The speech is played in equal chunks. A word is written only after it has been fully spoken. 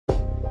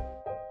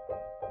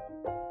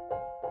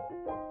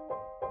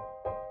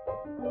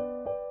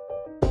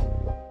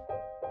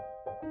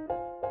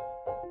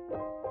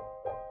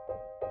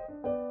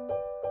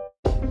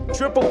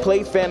Triple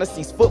Play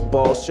Fantasies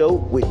football show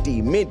with D.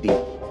 Mindy,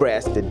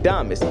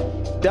 Brastradamus,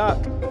 Doc,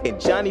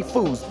 and Johnny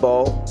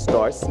Foosball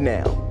starts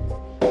now.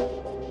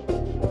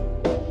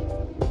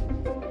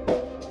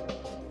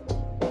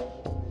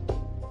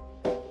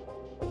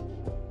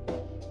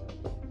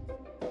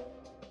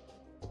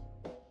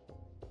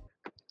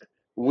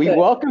 We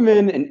welcome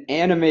in an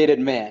animated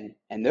man,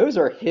 and those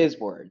are his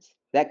words.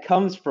 That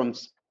comes from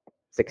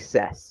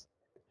success.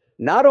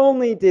 Not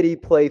only did he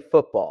play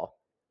football,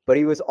 but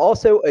he was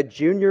also a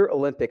junior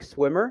Olympic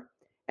swimmer,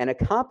 an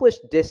accomplished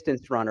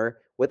distance runner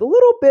with a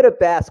little bit of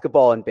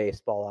basketball and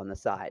baseball on the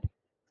side.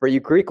 For you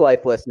Greek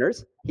life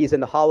listeners, he's in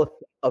the Hall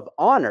of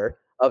Honor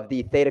of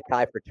the Theta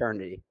Chi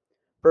fraternity.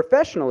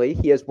 Professionally,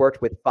 he has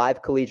worked with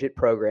 5 collegiate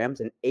programs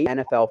and 8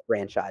 NFL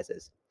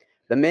franchises.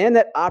 The man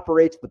that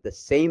operates with the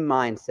same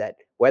mindset,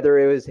 whether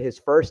it was his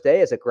first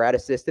day as a grad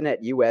assistant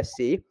at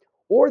USC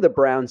or the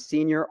Browns'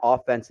 senior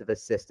offensive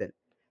assistant.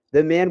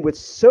 The man with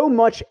so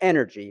much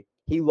energy,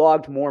 he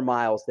logged more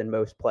miles than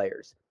most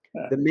players.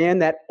 The man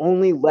that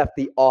only left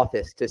the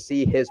office to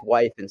see his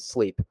wife and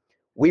sleep.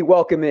 We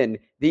welcome in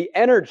the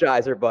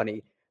Energizer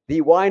Bunny,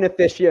 the wine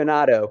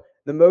aficionado,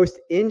 the most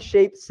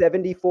in-shape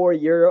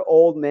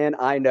 74-year-old man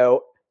I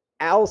know,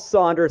 Al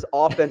Saunders,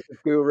 offensive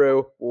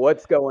guru.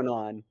 What's going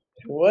on?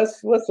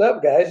 What's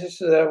up, guys?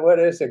 This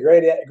is a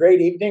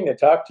great evening to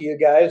talk to you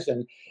guys.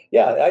 And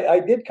yeah,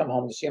 I did come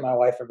home to see my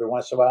wife every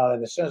once in a while.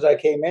 And as soon as I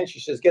came in, she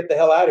says, "Get the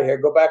hell out of here,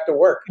 go back to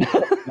work."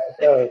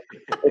 So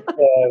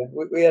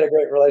we had a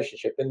great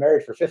relationship. Been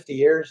married for 50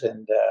 years,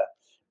 and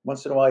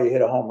once in a while you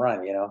hit a home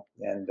run, you know.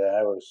 And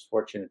I was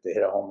fortunate to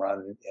hit a home run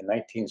in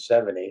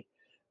 1970.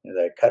 And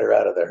I cut her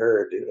out of the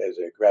herd as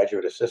a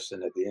graduate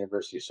assistant at the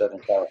University of Southern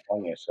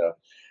California. So,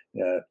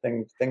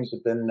 things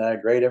have been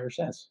great ever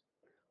since.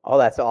 Oh,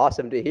 that's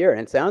awesome to hear.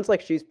 And it sounds like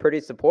she's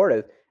pretty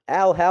supportive.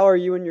 Al, how are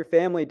you and your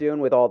family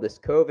doing with all this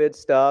COVID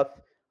stuff?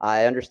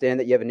 I understand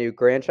that you have a new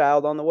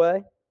grandchild on the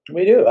way.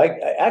 We do.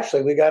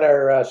 We got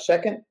our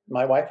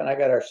my wife and I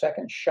got our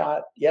second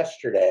shot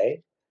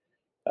yesterday.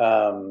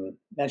 And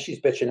she's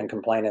bitching and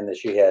complaining that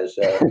she has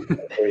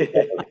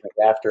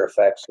after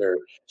effects or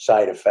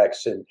side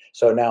effects. And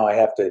so now I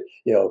have to,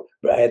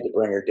 I had to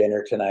bring her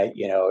dinner tonight,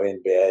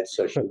 in bed.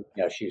 So she,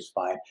 she's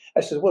fine. I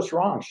said, "What's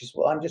wrong?" She said,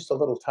 "Well, I'm just a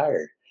little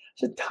tired."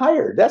 I said,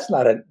 "Tired? That's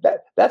not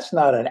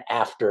an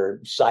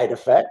after side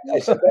effect." I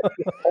said,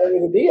 "That's part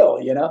of the deal,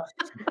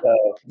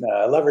 So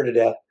I love her to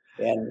death,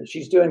 and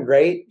she's doing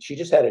great. She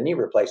just had a knee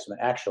replacement,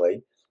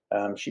 actually.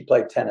 She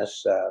played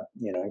tennis,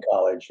 in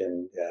college,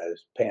 and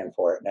is paying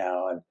for it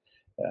now. And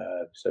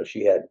so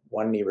she had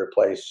one knee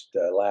replaced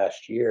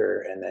last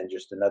year, and then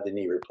just another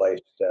knee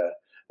replaced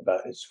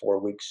it's 4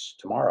 weeks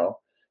tomorrow.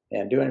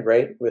 And doing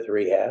great with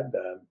rehab.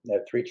 I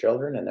have 3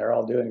 children, and they're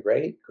all doing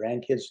great.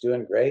 Grandkids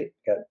doing great.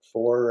 Got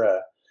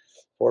 4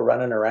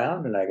 running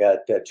around, and I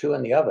got 2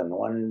 in the oven.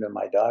 One to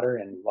my daughter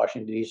in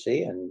Washington,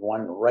 D.C., and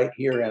one right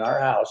here in our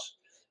house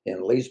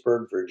in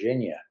Leesburg,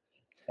 Virginia.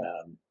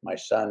 My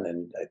son,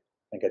 and I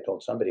think I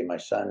told somebody, my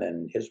son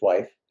and his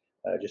wife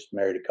just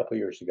married a couple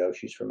years ago.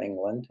 She's from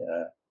England.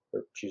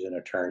 She's an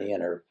attorney,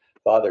 and her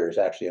father is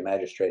actually a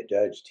magistrate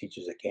judge,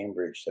 teaches at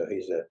Cambridge. So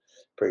he's a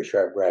pretty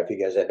sharp guy. If you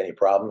guys have any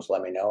problems,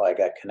 let me know. I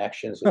got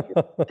connections. I'll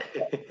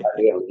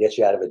be able to get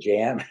you out of a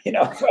jam,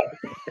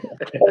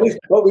 At least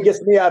what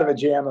gets me out of a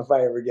jam if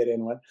I ever get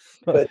in one.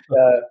 But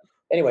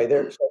anyway,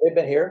 they've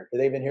been here.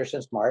 They've been here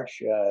since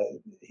March.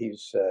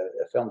 He's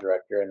a film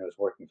director and was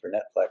working for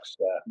Netflix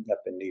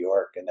up in New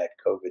York, and that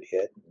COVID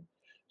hit.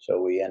 So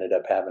we ended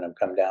up having them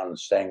come down and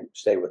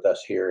stay with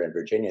us here in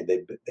Virginia.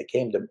 They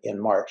came in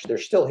March. They're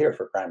still here,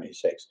 for criminy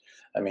sakes.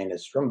 I mean,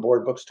 it's from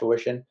board books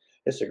tuition.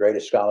 It's the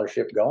greatest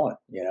scholarship going.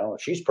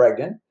 She's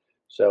pregnant,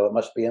 so it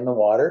must be in the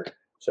water.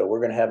 So we're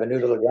going to have a new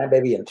little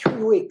grandbaby in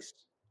 3 weeks.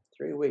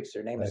 3 weeks.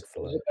 Her name is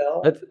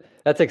Isabel.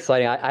 That's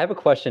exciting. I have a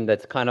question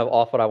that's kind of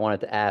off what I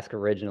wanted to ask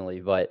originally,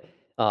 but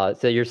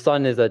so your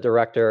son is a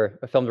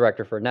film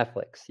director for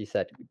Netflix. You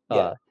said.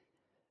 Yeah.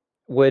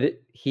 Would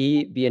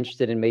he be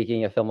interested in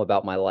making a film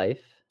about my life,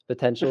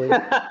 potentially?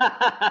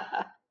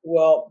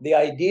 Well, the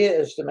idea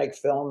is to make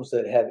films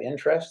that have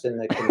interest in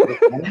the community.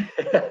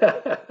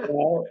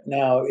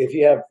 Now,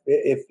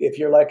 if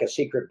you're like a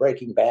secret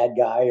Breaking Bad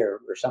guy or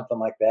something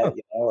like that,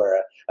 or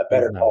a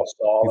Better Call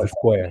Saul, or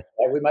something,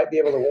 we might be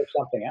able to work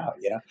something out.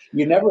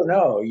 You never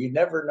know. You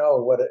never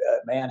know what a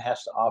man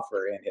has to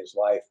offer in his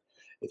life.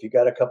 If you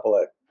got a couple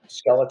of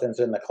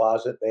skeletons in the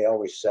closet, they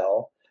always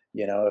sell.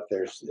 If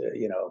there's,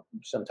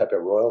 some type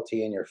of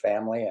royalty in your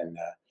family, and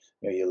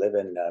you live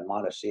in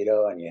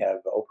Montecito and you have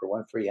Oprah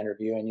Winfrey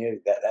interviewing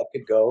you, that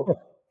could go.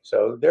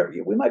 So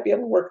we might be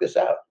able to work this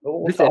out.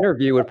 This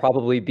interview would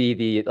probably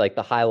be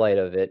the highlight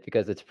of it,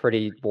 because it's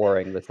pretty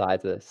boring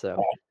besides this.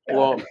 So,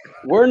 well,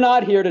 we're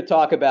not here to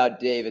talk about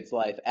David's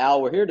life,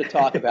 Al. We're here to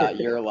talk about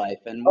your life.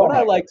 And what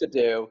I like to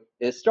do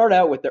is start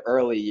out with the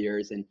early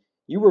years. And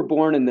you were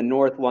born in the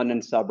North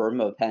London suburb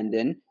of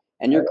Hendon.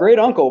 And your great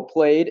uncle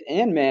played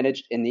and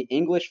managed in the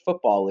English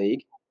Football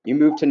League. You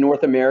moved to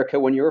North America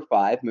when you were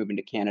 5, moving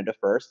to Canada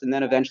first, and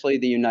then eventually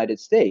the United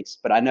States.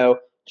 But I know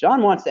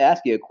John wants to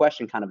ask you a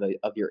question kind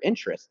of your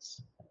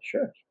interests.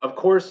 Sure. Of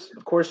course,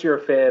 you're a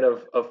fan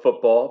of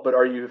football, but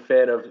are you a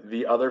fan of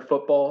the other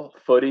football,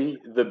 footy,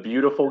 the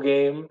beautiful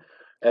game,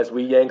 as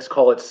we Yanks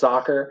call it,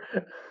 soccer?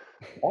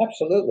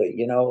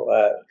 Absolutely.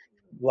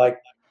 Like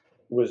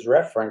was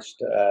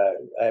referenced,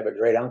 I have a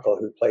great uncle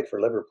who played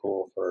for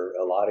Liverpool for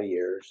a lot of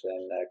years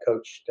and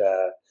coached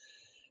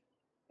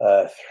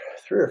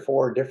 3 or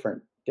 4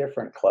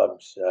 different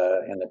clubs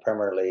in the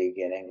Premier League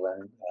in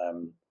England.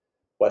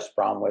 West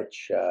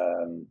Bromwich.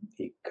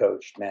 He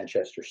coached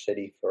Manchester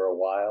City for a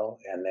while,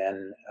 and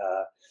then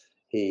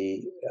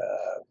he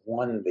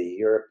won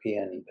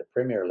the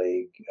Premier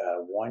League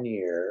 1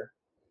 year.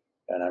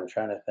 And I'm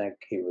trying to think,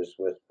 he was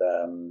with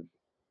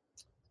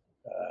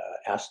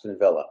Aston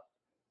Villa,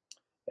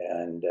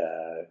 and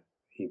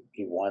he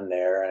won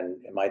there. And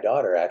my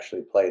daughter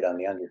actually played on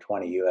the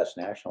under-20 U.S.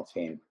 national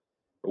team.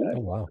 Oh,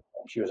 wow.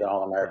 She was an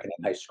All-American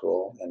in high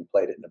school and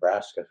played at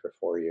Nebraska for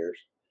 4 years.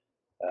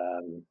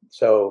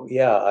 So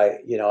yeah,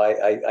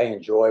 I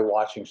enjoy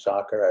watching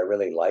soccer. I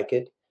really like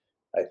it.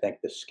 I think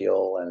the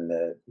skill and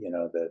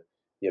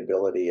the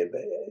ability of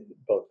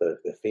both the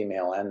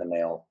female and the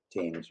male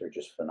teams are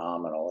just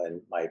phenomenal.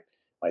 And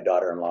my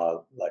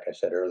daughter-in-law, like I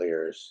said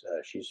earlier,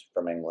 she's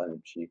from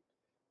England. She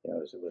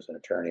was an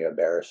attorney, a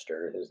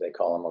barrister, as they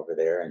call them over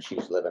there, and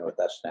she's living with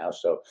us now.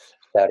 So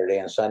Saturday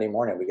and Sunday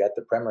morning, we got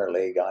the Premier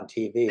League on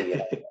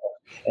TV,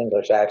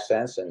 English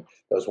accents and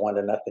those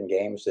 1-0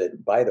 games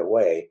that, by the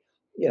way,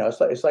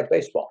 it's like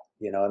baseball.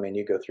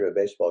 You go through a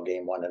baseball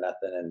game 1-0,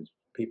 and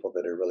people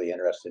that are really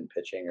interested in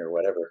pitching or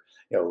whatever,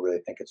 really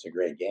think it's a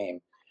great game.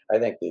 I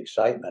think the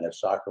excitement of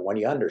soccer, when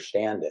you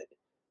understand it,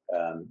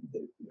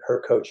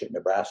 her coach at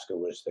Nebraska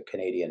was the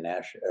Canadian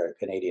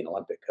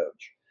Olympic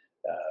coach,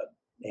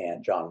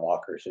 and John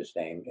Walker's his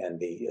name, and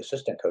the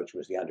assistant coach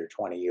was the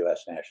under-20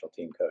 U.S. national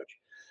team coach.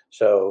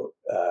 So,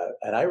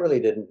 and I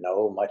really didn't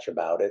know much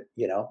about it.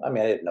 I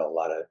didn't know a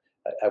lot of.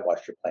 I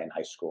watched her play in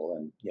high school,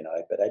 and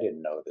but I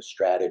didn't know the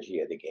strategy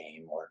of the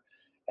game or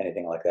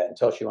anything like that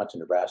until she went to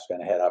Nebraska,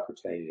 and I had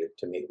opportunity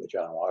to meet with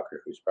John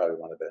Walker, who's probably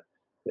one of the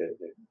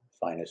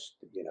finest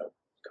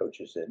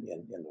coaches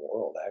in the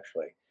world,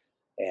 actually.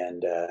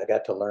 And I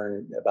got to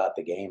learn about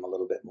the game a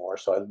little bit more.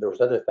 So there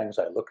was other things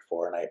I looked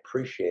for, and I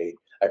appreciate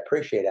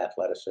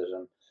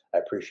athleticism. I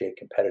appreciate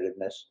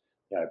competitiveness.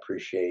 I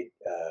appreciate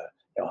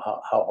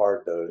how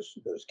hard those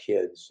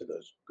kids,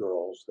 those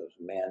girls, those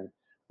men,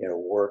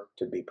 work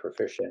to be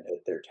proficient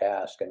at their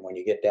task. And when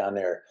you get down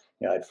there,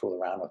 I'd fool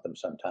around with them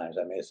sometimes.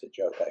 I mean, it's a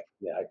joke.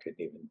 I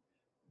couldn't even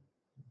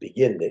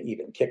begin to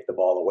even kick the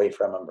ball away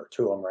from them or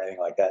to them or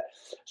anything like that.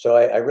 So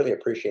I really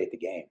appreciate the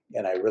game,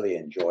 and I really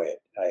enjoy it.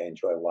 I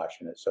enjoy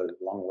watching it. So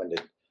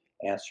long-winded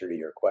answer to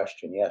your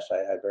question, yes,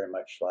 I very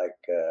much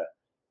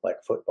like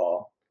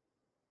football.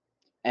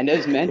 And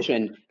as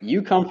mentioned,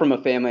 you come from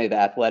a family of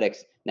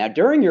athletics. Now,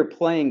 during your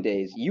playing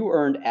days, you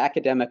earned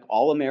academic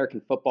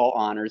All-American football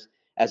honors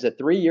as a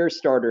 3-year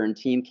starter and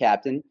team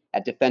captain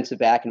at defensive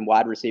back and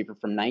wide receiver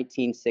from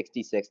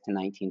 1966 to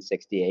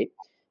 1968.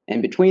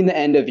 And between the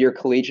end of your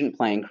collegiate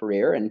playing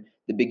career and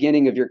the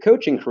beginning of your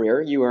coaching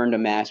career, you earned a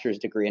master's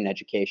degree in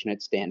education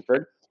at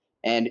Stanford.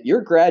 And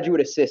your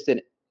graduate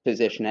assistant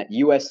position at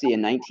USC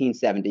in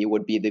 1970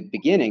 would be the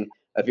beginning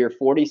of your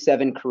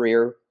 47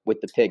 career with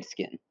the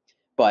Pigskin.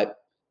 But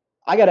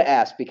I got to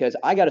ask, because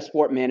I got a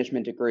sport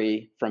management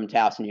degree from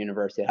Towson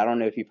University. I don't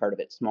know if you've heard of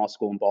it, small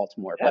school in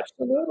Baltimore. But,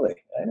 absolutely.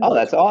 Oh,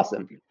 that's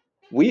awesome.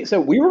 We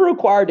were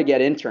required to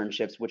get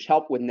internships, which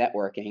help with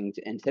networking.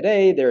 And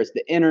today there's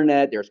the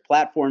internet, there's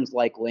platforms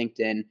like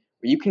LinkedIn where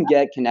you can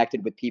get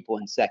connected with people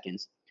in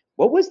seconds.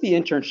 What was the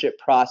internship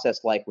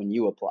process like when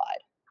you applied?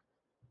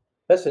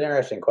 That's an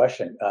interesting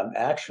question.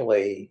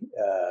 Actually,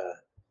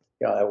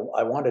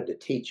 I wanted to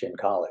teach in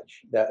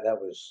college. That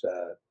was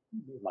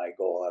my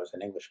goal. I was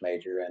an English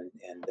major,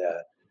 and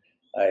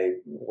I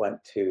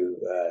went to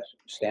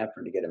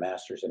Stanford to get a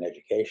master's in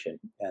education,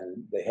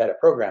 and they had a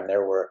program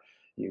there where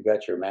you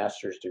got your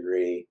master's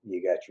degree,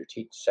 you got your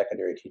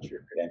secondary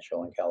teacher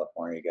credential in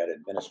California, you got an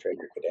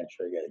administrator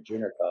credential, you got a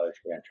junior college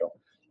credential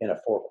in a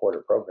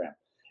 4-quarter program.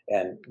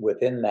 And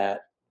within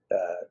that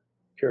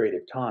period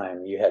of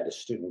time, you had to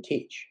student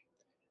teach.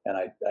 And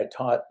I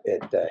taught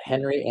at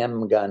Henry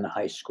M. Gunn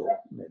High School,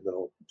 a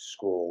little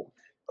school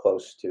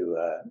close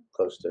to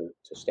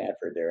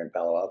Stanford there in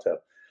Palo Alto.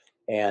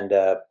 And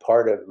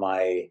part of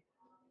I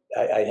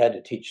had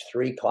to teach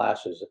 3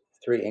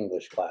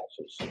 English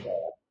classes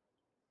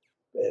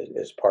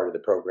as part of the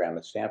program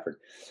at Stanford.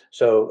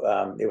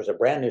 So it was a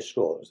brand new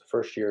school. It was the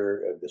first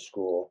year of the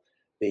school.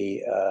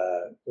 They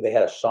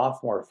had a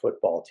sophomore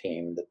football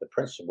team that the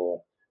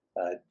principal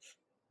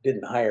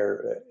didn't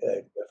hire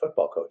a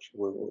football coach.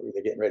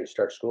 They're getting ready to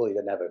start school. He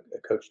didn't have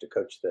a coach to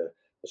coach the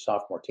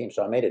sophomore team.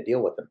 So I made a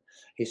deal with him.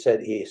 He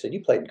said,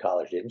 you played in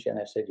college, didn't you?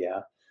 And I said, yeah.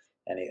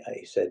 And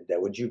he said,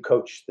 would you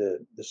coach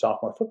the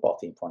sophomore football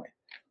team for me?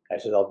 I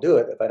said, I'll do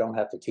it if I don't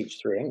have to teach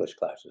 3 English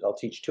classes. I'll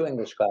teach 2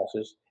 English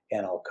classes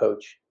and I'll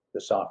coach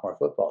the sophomore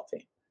football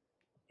team.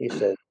 He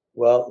said,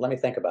 well, let me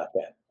think about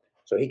that.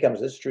 So he comes,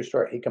 this is a true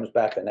story. He comes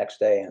back the next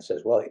day and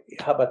says, well,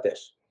 how about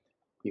this?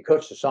 You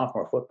coach the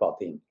sophomore football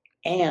team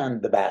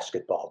and the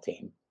basketball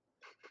team,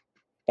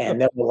 and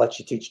then we'll let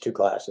you teach 2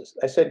 classes.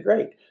 I said,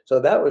 great. So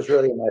that was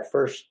really my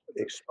first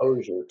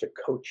exposure to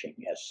coaching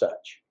as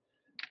such.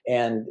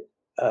 And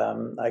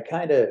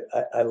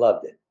I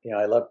loved it.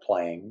 I loved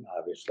playing,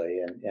 obviously,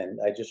 and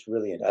I just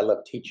really, I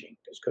love teaching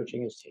because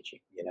coaching is teaching,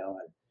 and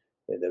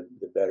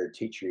the better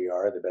teacher you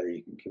are, the better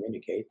you can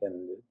communicate,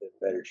 and the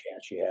better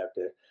chance you have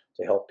to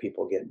help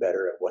people get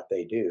better at what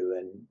they do.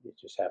 And it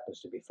just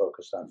happens to be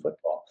focused on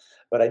football.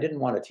 But I didn't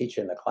want to teach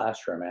in the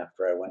classroom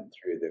after I went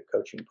through the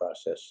coaching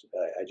process.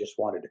 I just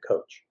wanted to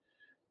coach.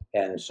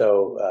 And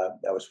so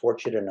I was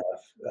fortunate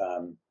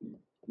enough.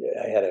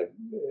 I had a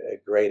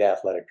great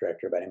athletic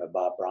director by the name of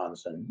Bob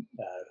Bronson,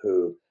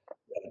 who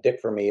Dick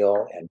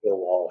Vermeil and Bill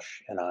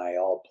Walsh and I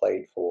all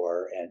played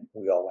for, and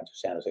we all went to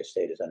San Jose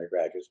State as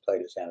undergraduates,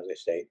 played at San Jose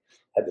State,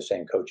 had the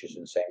same coaches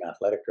and same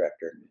athletic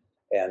director.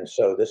 And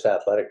so this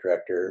athletic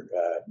director,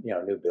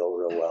 knew Bill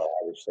real well,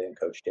 obviously, and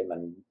coached him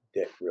and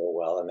Dick real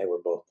well. And they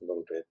were both a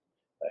little bit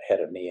ahead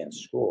of me in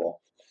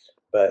school.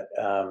 But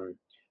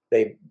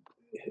they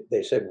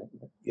said,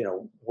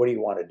 what do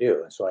you want to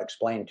do? And so I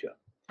explained to him.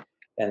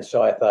 And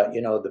so I thought,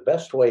 the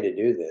best way to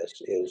do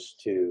this is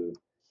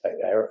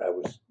I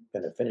was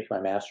going to finish my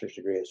master's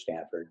degree at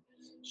Stanford.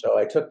 So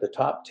I took the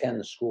top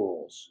 10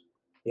 schools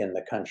in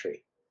the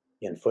country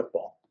in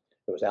football.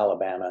 It was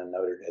Alabama and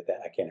Notre Dame.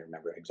 I can't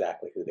remember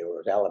exactly who they were.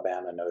 It was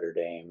Alabama, Notre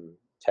Dame,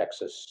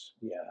 Texas,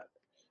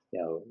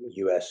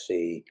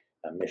 USC,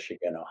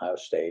 Michigan, Ohio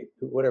State,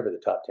 whatever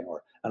the top 10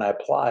 were. And I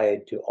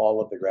applied to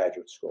all of the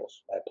graduate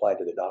schools. I applied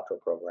to the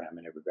doctoral program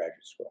in every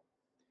graduate school.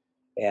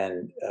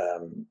 And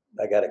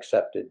I got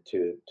accepted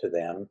to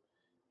them.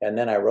 And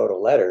then I wrote a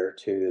letter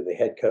to the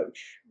head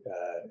coach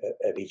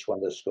of each one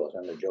of those schools. I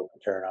remember Joe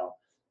Paterno,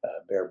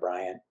 Bear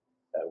Bryant,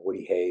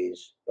 Woody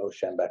Hayes, Bo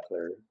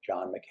Schembechler,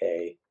 John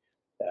McKay,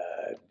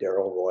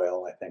 Darrell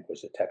Royal, I think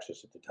was at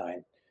Texas at the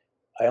time.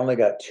 I only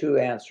got 2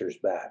 answers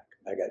back.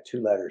 I got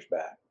 2 letters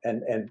back.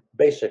 And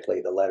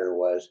basically the letter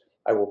was,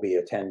 I will be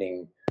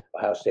attending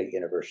Ohio State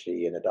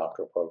University in a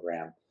doctoral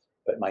program,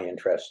 but my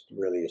interest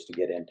really is to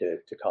get into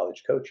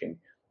college coaching.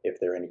 If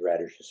there are any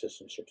graduate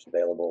assistantships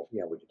available,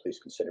 would you please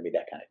consider me,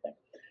 that kind of thing.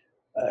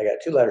 I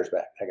got 2 letters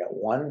back. I got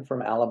one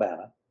from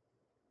Alabama,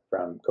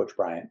 from Coach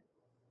Bryant,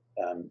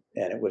 and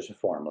it was a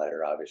form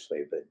letter,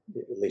 obviously, but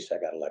at least I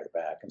got a letter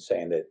back and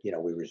saying that,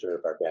 we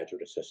reserve our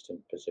graduate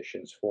assistant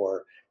positions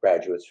for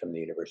graduates from the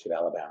University of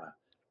Alabama.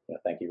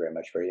 Thank you very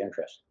much for your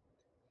interest.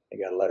 I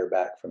got a letter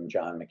back from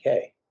John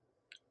McKay,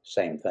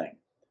 same thing.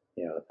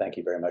 Thank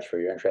you very much for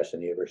your interest in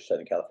the University of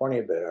Southern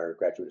California, but our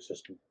graduate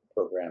assistant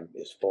program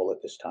is full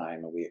at this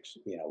time, and we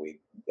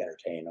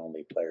entertain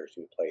only players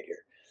who played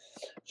here.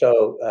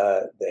 So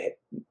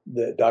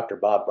the Dr.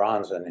 Bob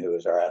Bronson, who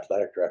was our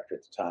athletic director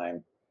at the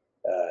time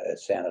at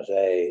San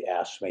Jose,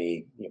 asked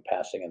me,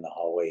 passing in the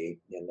hallway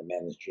in the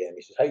men's gym,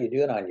 he says, "How you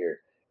doing on your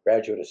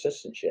graduate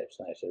assistantships?"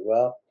 And I said,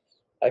 "Well,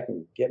 I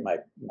can get my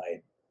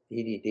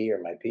EDD or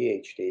my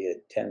PhD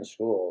at 10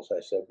 schools." I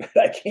said, "But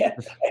I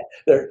can't."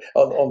 There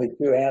are only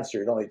 2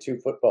 answered, only 2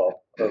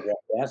 football programs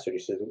answered. He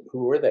said,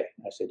 "Who were they?"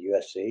 I said,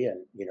 "USC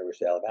and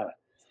University of Alabama."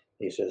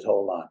 He says,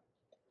 "Hold on."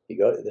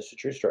 This is a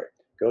true story.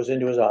 Goes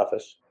into his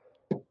office,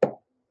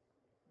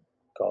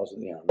 calls,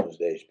 in those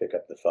days, pick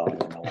up the phone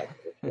and all that.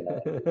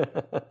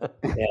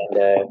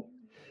 And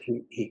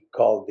he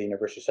called the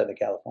University of Southern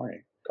California,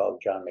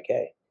 called John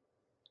McKay.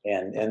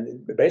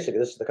 And basically,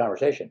 this is the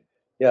conversation.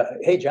 Yeah.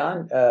 Hey,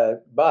 John,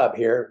 Bob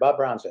here, Bob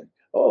Bronson.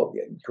 Oh,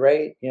 yeah,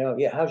 great.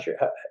 How's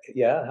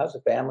how's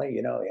the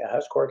family?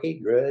 How's Corky?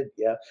 Good.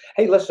 Yeah.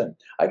 Hey, listen,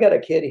 I got a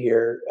kid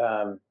here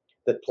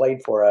that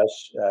played for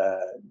us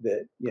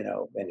that,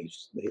 and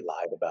he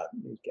lied about,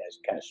 this guy's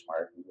kind of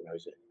smart.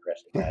 He's an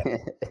aggressive guy.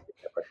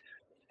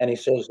 And he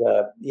says,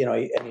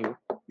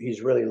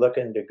 he's really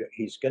looking to,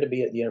 he's going to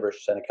be at the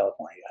University of Southern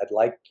California. I'd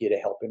like you to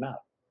help him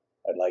out.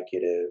 I'd like you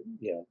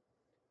to,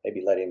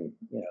 maybe let him,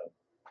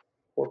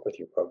 work with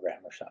your program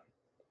or something.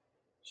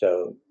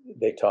 So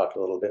they talked a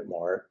little bit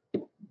more.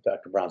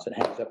 Dr. Bronson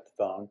hangs up the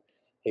phone.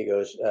 He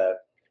goes,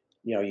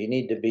 you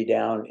need to be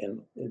down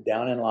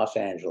in Los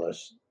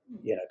Angeles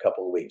in a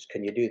couple of weeks.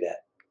 Can you do that?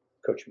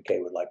 Coach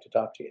McKay would like to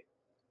talk to you.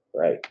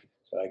 Right.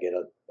 So I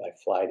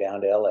fly down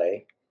to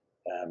LA.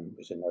 It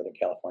was in Northern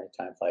California at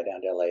the time, fly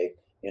down to LA,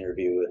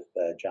 interview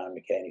with John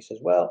McKay. And he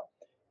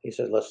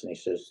says, listen,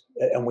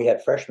 and we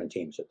had freshman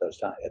teams at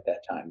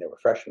that time. There were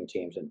freshman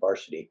teams in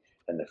varsity,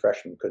 and the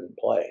freshmen couldn't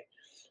play.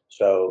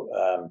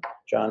 So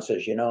John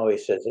says, he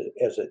says,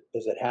 as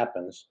it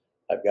happens,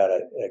 I've got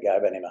a guy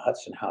by the name of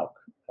Hudson Houck.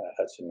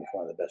 Hudson was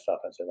one of the best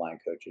offensive line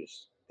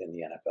coaches in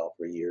the NFL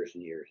for years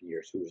and years and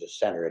years, who was a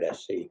center at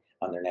SC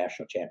on their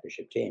national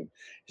championship team.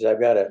 He said,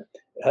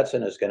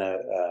 Hudson is going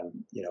to,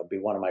 be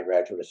one of my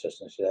graduate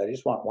assistants. He said, I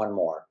just want one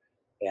more.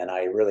 And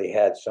I really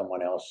had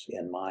someone else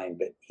in mind,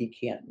 but he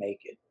can't make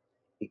it.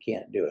 He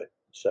can't do it.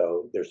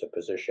 So there's a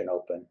position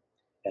open.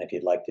 And if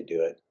you'd like to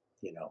do it,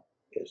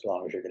 as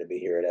long as you're going to be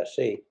here at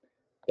SC,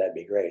 that'd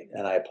be great.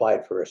 And I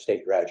applied for a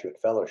state graduate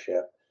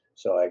fellowship,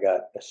 so I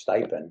got a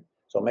stipend.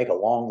 So make a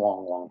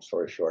long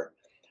story short,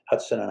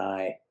 Hudson and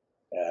I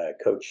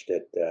coached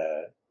at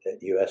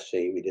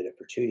USC. We did it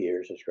for 2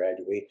 years as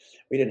graduate.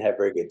 We didn't have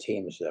very good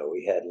teams though.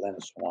 We had Lynn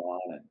Swan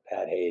and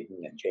Pat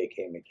Hayden and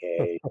J.K.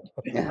 McKay.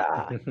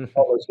 Yeah.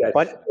 All those guys.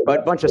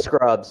 Bunch of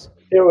scrubs.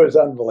 It was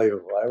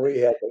unbelievable. We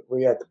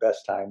had the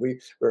best time. We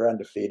were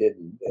undefeated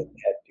and had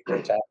a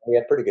great time. We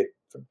had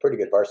pretty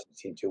good varsity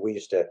team too. We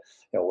used to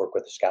work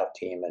with the scout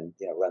team and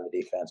run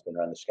the defense and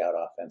run the scout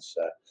offense.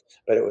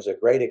 But it was a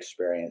great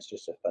experience,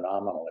 just a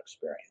phenomenal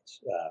experience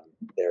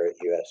there at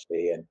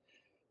USC. And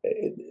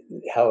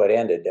how it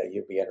ended,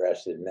 you'd be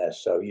interested in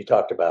this. So you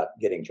talked about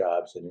getting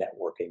jobs and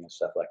networking and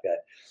stuff like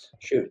that.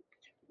 Shoot,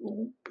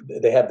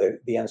 they have the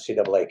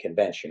NCAA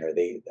convention, or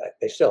they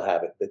still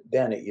have it, but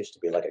then it used to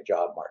be like a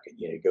job market.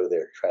 You go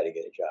there to try to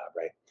get a job,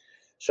 right?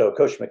 So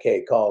Coach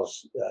McKay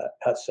calls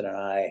Hudson and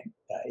I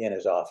in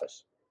his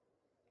office,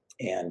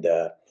 and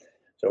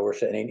so we're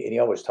sitting, and he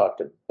always talked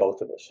to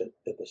both of us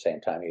at the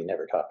same time. He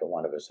never talked to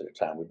one of us at a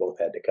time. We both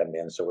had to come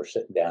in. So we're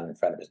sitting down in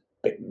front of his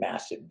big,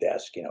 massive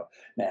desk,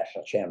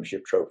 national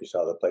championship trophies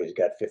all the place. He's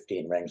got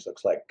 15 rings.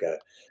 Looks like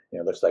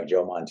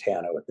Joe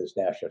Montana with his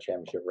national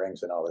championship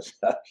rings and all this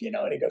stuff,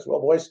 and he goes,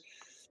 well, boys,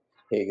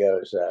 he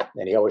goes,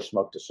 and he always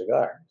smoked a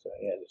cigar. So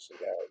he had a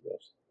cigar. He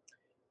goes,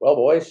 well,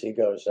 boys, he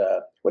goes,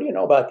 what do you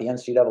know about the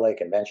NCAA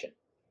convention?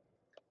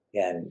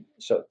 And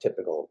so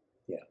typical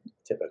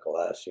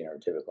us,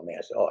 typical me.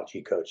 I said, oh,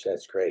 gee, coach,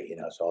 that's great.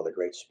 It's all the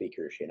great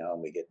speakers,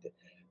 and we get to,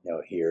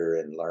 hear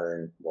and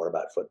learn more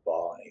about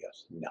football. And he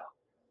goes, no.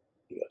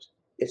 He goes,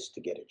 it's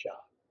to get a job.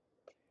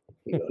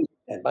 He goes,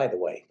 and by the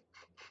way,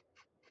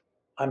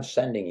 I'm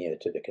sending you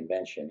to the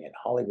convention in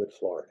Hollywood,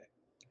 Florida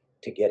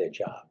to get a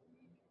job,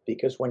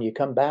 because when you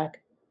come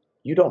back,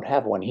 you don't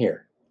have one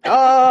here.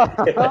 Oh,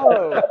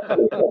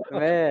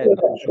 man.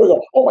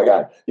 Oh my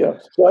God.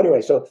 So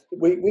anyway, so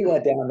we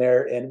went down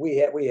there and we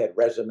had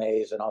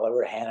resumes and all that. We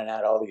were handing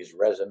out all these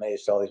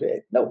resumes to all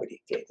these.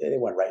 Nobody did. They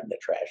went right in the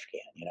trash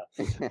can,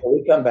 So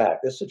we come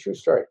back. This is a true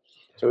story.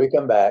 So we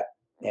come back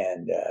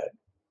and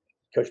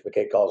Coach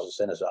McKay calls us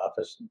in his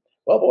office.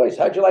 Well, boys,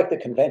 how'd you like the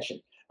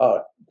convention?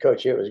 Oh,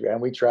 Coach, it was great.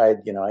 And we tried,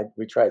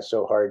 we tried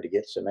so hard to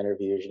get some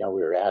interviews.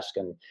 We were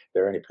asking if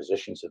there are any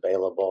positions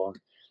available.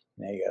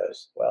 And he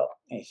goes, well,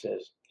 he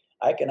says,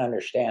 I can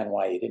understand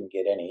why you didn't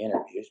get any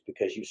interviews,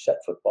 because you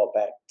set football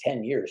back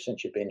 10 years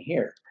since you've been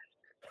here.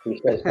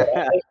 He says,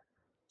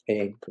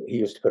 he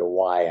used to put a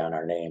Y on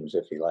our names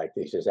if he liked.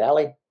 He says,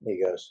 Allie, he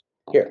goes,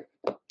 here.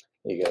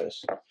 He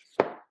goes,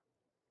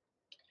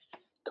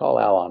 call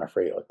Al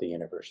Onofrio at the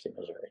University of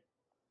Missouri.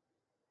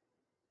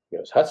 He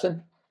goes,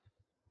 Hudson.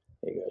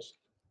 He goes,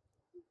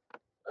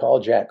 call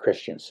Jack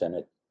Christensen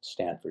at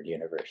Stanford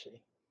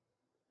University.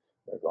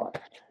 We're going,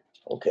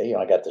 okay,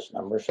 I got this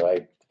number, so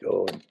I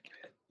go and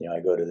I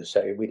go to the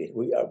site. We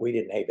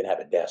didn't even have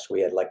a desk.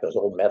 We had like those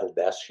old metal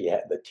desks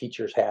the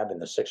teachers have in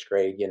the 6th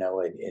grade,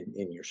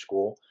 in your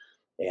school,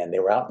 and they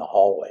were out in the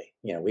hallway.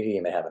 We didn't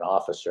even have an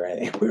office or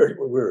anything. We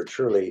were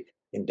truly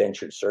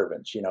indentured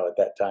servants, at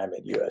that time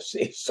at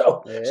USC.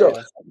 So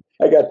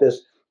I got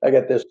this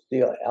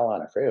deal, Al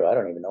Onofrio. I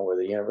don't even know where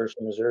the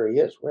University of Missouri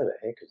is. Where the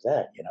heck is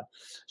that?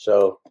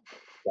 So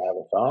I have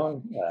a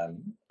phone,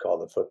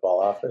 called the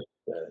football office,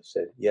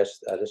 said,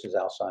 yes, this is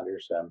Al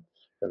Saunders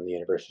from the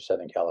University of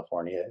Southern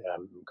California.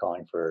 I'm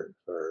calling for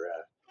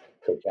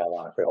Coach Al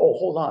Onofrio. Oh,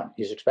 hold on.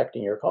 He's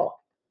expecting your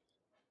call.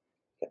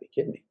 You gotta be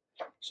kidding me.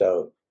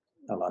 So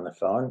I'm on the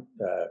phone.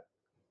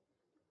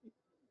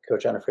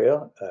 Coach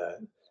Onofrio,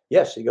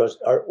 yes. He goes,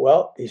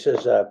 well, he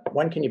says,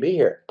 when can you be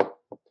here?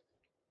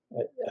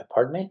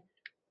 Pardon me?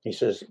 He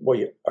says, well,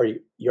 you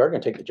are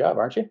going to take the job,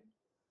 aren't you?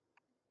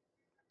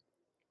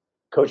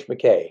 Coach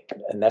McKay,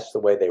 and that's the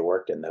way they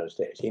worked in those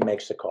days. He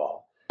makes the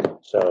call.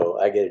 So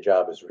I get a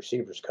job as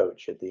receivers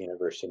coach at the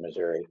University of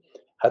Missouri.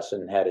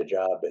 Hudson had a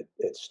job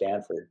at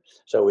Stanford.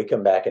 So we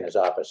come back in his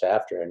office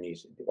after, and he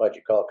said, what'd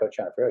you call Coach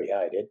Onofrio? Yeah,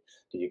 I did.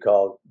 Did you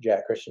call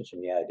Jack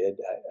Christensen? Yeah, I did.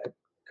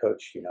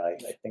 Coach, I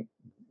think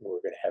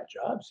we're going to have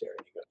jobs there.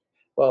 And he goes,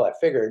 well, I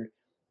figured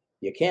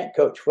you can't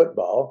coach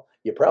football.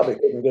 You probably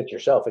couldn't get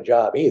yourself a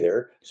job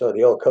either. So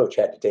the old coach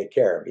had to take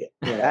care of you.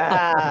 And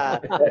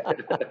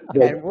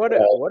what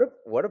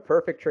a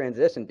perfect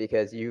transition,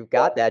 because you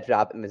got that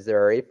job at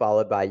Missouri,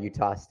 followed by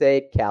Utah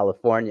State,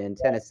 California, and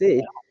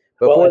Tennessee.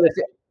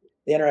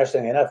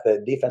 Interestingly enough,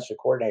 the defensive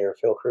coordinator,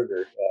 Phil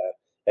Kruger,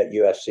 at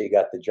USC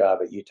got the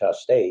job at Utah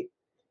State,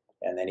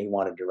 and then he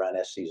wanted to run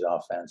SC's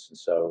offense. And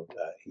so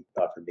he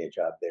offered me a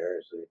job there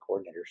as the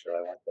coordinator. So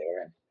I went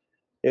there, and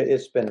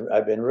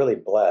I've been really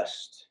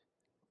blessed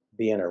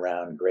being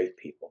around great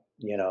people,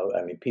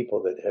 people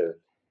that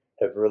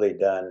have really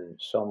done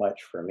so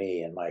much for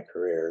me in my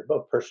career,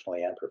 both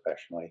personally and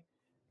professionally.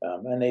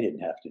 And they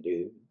didn't have to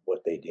do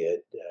what they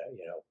did.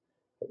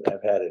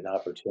 I've had an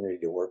opportunity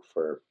to work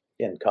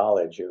in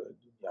college,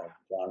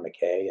 John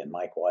McKay and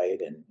Mike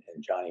White and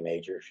Johnny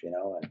Majors,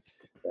 and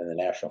in the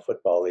National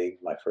Football League.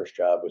 My first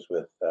job was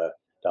with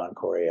Don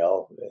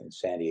Coryell in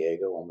San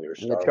Diego when we were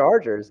And the starting.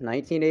 Chargers,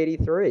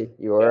 1983.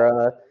 You were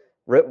a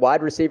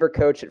wide receiver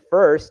coach at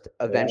first,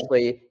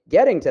 eventually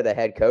getting to the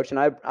head coach. And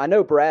I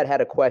know Brad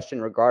had a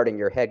question regarding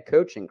your head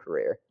coaching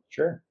career.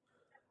 Sure.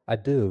 I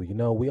do.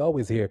 We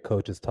always hear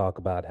coaches talk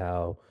about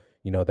how,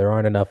 there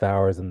aren't enough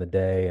hours in the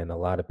day and a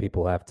lot of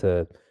people have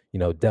to,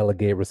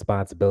 delegate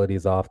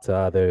responsibilities off to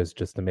others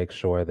just to make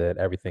sure that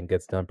everything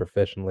gets done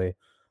professionally.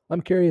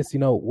 I'm curious,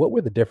 what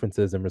were the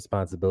differences in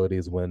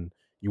responsibilities when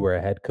you were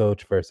a head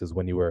coach versus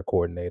when you were a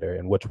coordinator,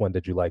 and which one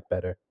did you like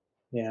better?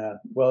 Yeah,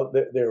 well,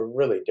 they're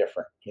really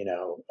different.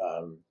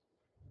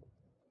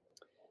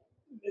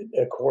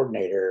 A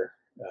coordinator,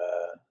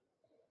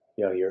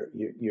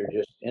 you're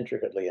just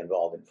intricately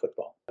involved in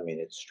football. I mean,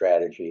 it's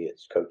strategy,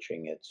 it's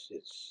coaching, it's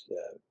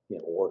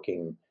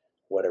working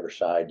whatever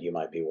side you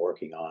might be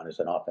working on as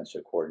an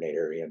offensive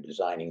coordinator.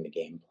 Designing the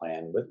game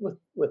plan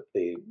with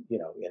the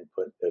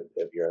input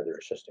of your other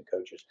assistant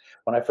coaches.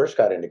 When I first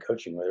got into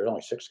coaching, there were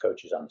only 6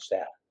 coaches on the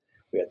staff.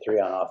 We had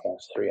 3 on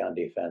offense, 3 on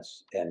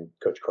defense, and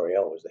Coach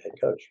Coryell was the head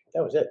coach.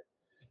 That was it.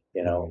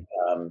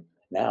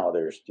 Now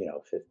there's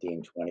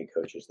 15, 20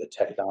 coaches. The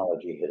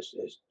technology has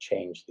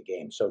changed the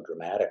game so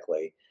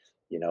dramatically.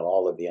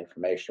 All of the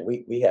information.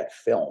 We had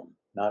film,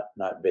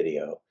 not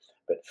video,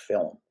 but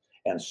film.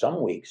 And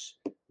some weeks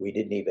we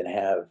didn't even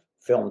have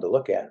film to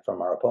look at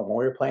from our opponent. When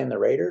we were playing the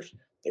Raiders,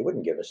 they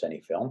wouldn't give us any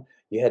film.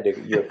 You had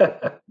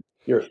to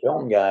your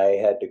film guy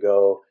had to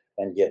go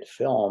and get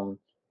film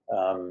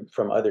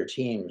from other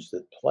teams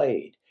that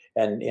played.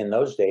 And in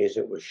those days,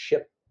 it was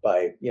shipped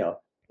by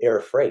air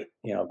freight,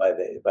 by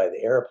the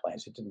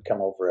airplanes. It didn't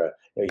come over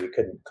you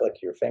couldn't click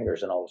your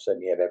fingers and all of a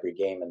sudden you have every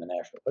game in the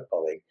National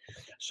Football League.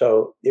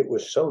 So it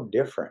was so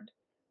different.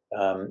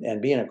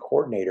 And being a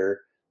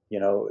coordinator,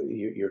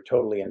 you're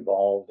totally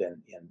involved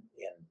in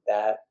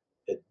that.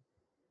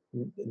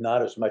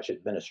 Not as much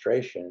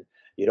administration.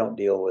 You don't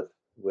deal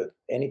with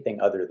anything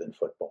other than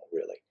football,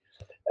 really.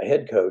 A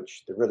head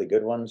coach, the really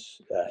good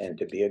ones, and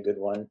to be a good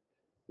one,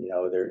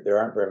 there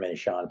aren't very many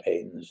Sean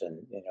Paytons and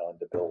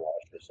the Bill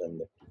Walshes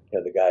and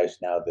the guys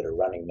now that are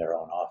running their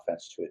own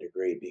offense to a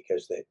degree,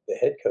 because the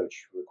head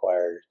coach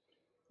requires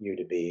you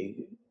to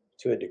be,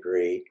 to a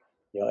degree,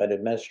 an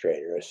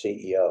administrator, a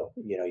CEO.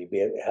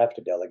 You have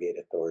to delegate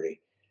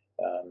authority.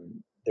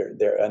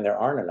 There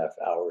aren't enough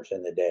hours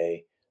in the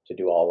day to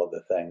do all of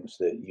the things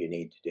that you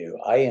need to do.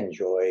 I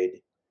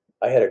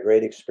had a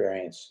great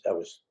experience. I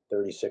was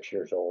 36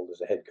 years old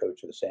as a head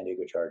coach of the San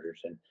Diego Chargers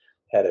and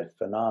had a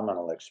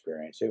phenomenal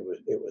experience. It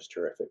was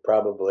terrific.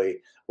 Probably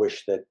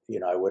wish that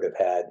I would have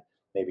had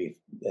maybe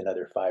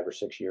another 5 or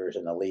 6 years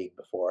in the league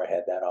before I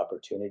had that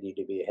opportunity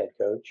to be a head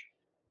coach.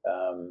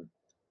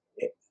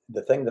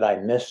 The thing that I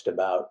missed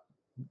about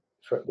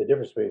the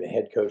difference between a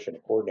head coach and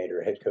a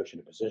coordinator, a head coach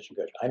and a position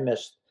coach, I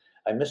missed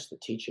the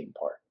teaching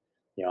part.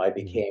 I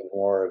became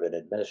more of an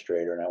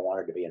administrator, and I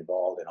wanted to be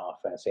involved in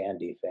offense and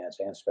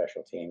defense and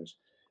special teams,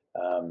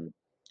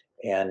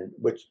 and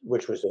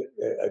which was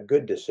a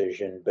good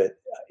decision, but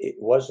it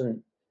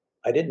wasn't.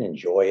 I didn't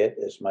enjoy it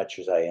as much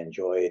as I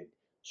enjoyed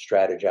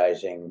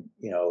strategizing,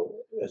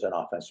 as an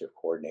offensive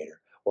coordinator,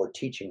 or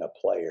teaching a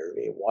player,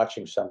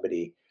 watching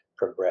somebody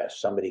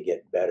progress, somebody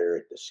get better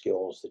at the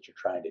skills that you're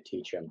trying to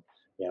teach them,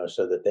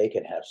 so that they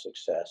can have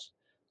success.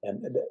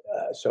 And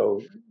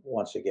so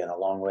once again, a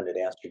long-winded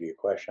answer to your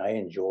question, I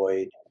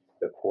enjoyed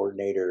the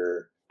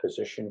coordinator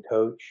position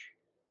coach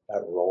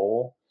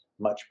role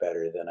much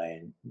better than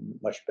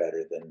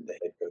the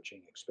head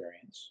coaching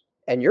experience.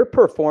 And your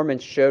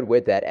performance showed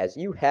with that, as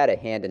you had a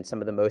hand in some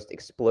of the most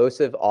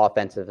explosive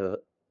offenses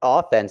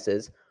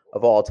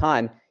of all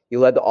time. You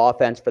led the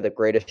offense for the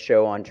greatest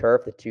show on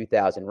turf, the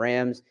 2000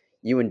 Rams.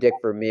 You and Dick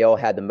Vermeil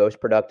had the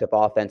most productive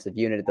offensive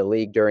unit of the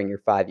league during your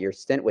 5-year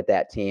stint with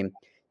that team.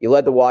 You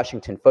led the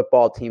Washington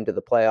football team to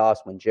the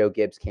playoffs when Joe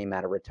Gibbs came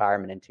out of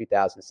retirement in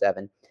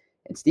 2007.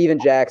 And Steven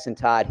Jackson,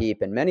 Todd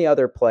Heap, and many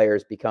other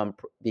players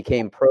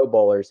became Pro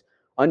Bowlers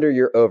under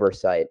your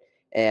oversight.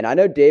 And I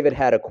know David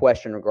had a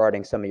question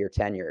regarding some of your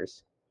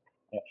tenures.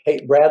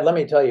 Hey, Brad, let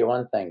me tell you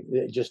one thing,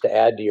 just to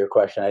add to your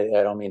question.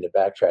 I don't mean to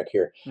backtrack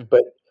here,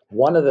 but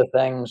one of the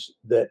things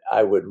that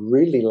I would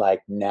really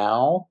like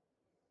now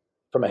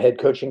from a head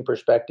coaching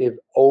perspective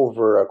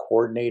over a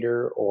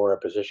coordinator or a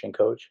position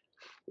coach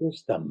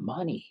is the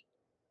money.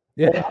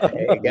 Yeah.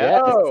 There you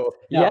go.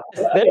 Yes,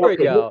 there we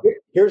go.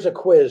 Here's a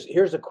quiz.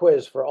 Here's a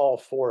quiz for all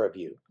 4 of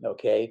you.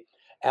 Okay.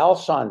 Al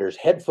Saunders,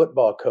 head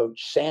football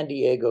coach, San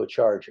Diego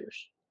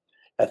Chargers,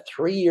 a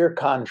 3-year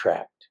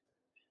contract.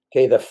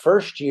 Okay. The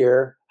first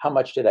year, how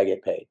much did I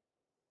get paid?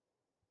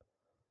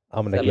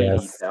 I'm going to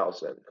guess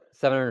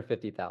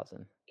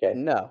 $750,000. Okay.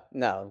 No,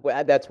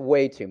 that's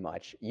way too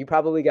much. You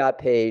probably got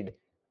paid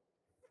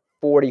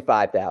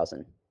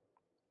 $45,000.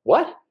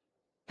 What?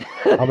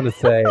 I'm going to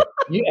say.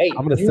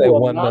 I'm going to say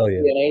 1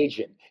 million. Be an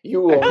agent. You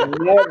will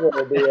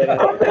never be an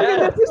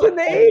agent. This is in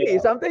the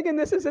 80s. I'm thinking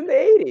this is in the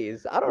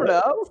 80s. I don't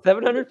know.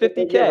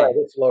 $750K. Right,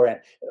 it's lower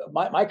end.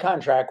 My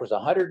contract was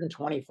 $125,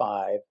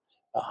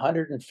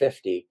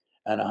 $150,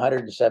 and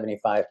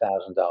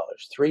 $175,000.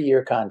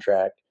 3-year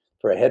contract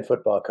for a head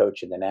football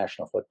coach in the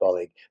National Football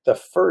League. The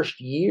first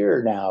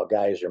year now,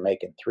 guys are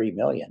making $3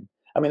 million.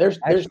 I mean, there's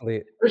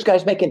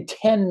guys making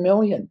 10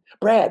 million.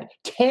 Brad,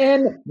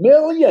 10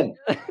 million.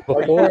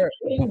 Before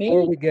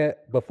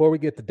we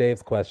get to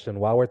Dave's question,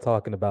 while we're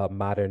talking about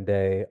modern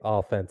day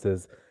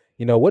offenses,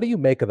 what do you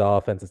make of the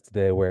offenses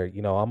today where,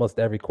 almost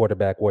every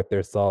quarterback worth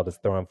their salt is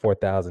throwing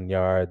 4,000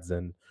 yards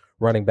and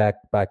running back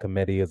by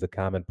committee is a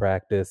common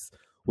practice?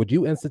 Would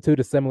you institute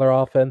a similar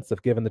offense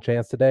if given the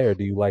chance today, or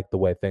do you like the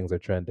way things are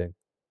trending?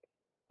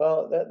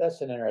 Well,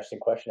 that's an interesting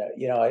question.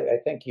 I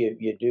think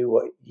you do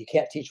what you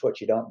can't teach what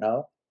you don't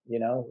know.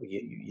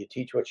 You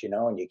teach what you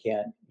know, and you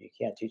can't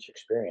teach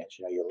experience.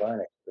 You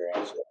learn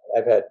experience.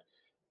 I've had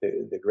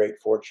the great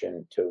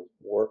fortune to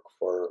work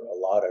for a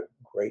lot of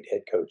great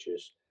head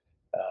coaches.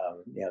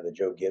 The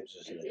Joe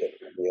Gibbses and the Dick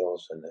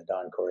Vermeils and the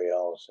Don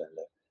Coryells and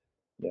the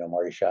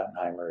Marty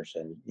Schottenheimers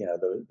and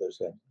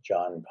those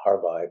John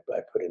Harbaugh.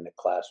 I put in the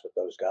class with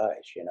those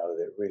guys.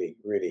 That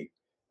really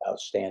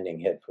outstanding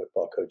head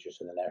football coaches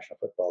in the National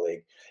Football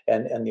League,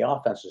 and the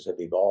offenses have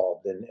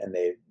evolved and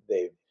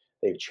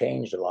they've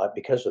changed a lot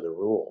because of the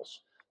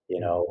rules.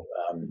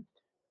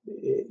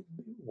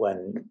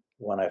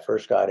 When I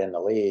first got in the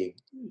league,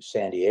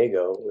 San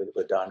Diego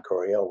with Don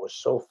Coryell was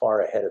so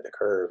far ahead of the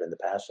curve in the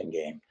passing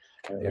game.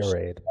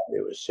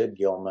 It was Sid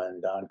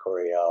Gilman, Don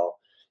Coryell,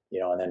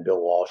 and then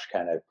Bill Walsh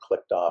kind of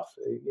clicked off.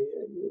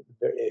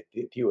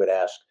 If you would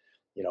ask,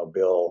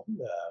 Bill,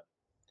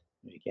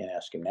 you can't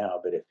ask him now,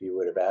 but if you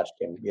would have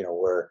asked him,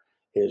 where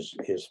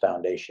his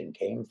foundation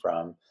came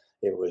from,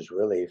 it was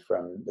really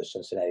from the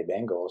Cincinnati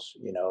Bengals,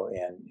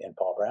 and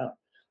Paul Brown,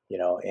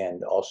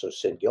 and also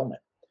Sid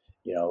Gilman,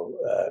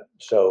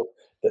 so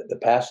the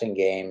passing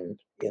game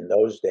in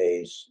those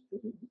days,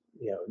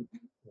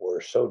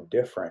 were so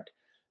different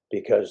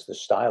because the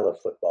style of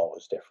football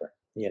was different.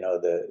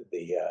 The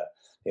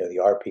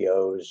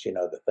RPOs,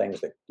 the things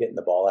that getting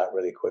the ball out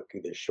really quickly,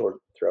 the short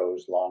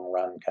throws, long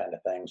run kind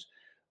of things.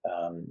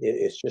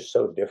 It's just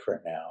so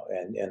different now,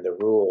 and the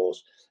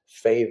rules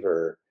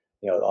favor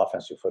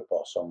offensive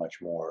football so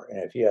much more.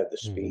 And if you have the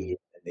speed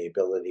and the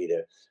ability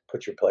to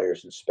put your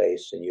players in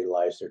space and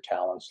utilize their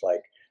talents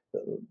like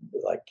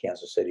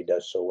Kansas City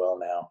does so well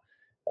now,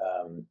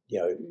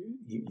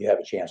 you have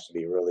a chance to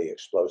be really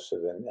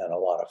explosive and a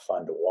lot of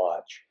fun to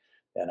watch.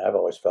 And I've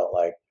always felt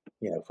like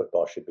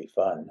football should be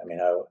fun. I mean,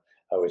 I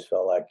always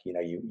felt like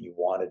you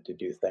wanted to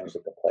do things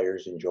that the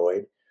players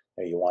enjoyed.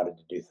 You wanted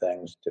to do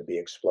things to be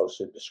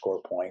explosive, to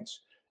score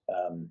points,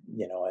 and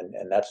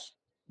that's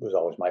was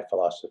always my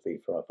philosophy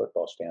from a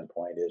football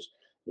standpoint is,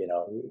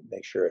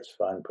 make sure it's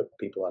fun, put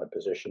people in a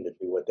position to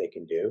do what they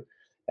can do.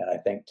 And I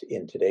think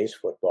in today's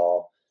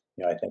football,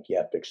 I think you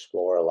have to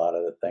explore a lot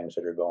of the things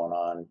that are going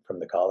on from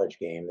the college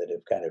game that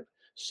have kind of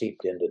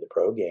seeped into the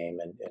pro game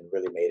and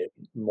really made it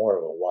more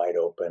of a wide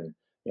open,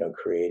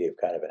 creative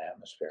kind of an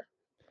atmosphere.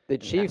 The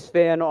Chiefs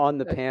fan on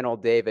the panel,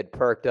 David,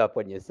 perked up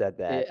when you said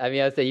that. I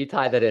mean, I'd say you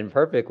tied that in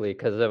perfectly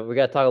because we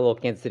got to talk a little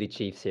Kansas City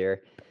Chiefs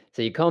here.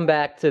 So you come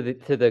back to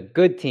the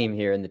good team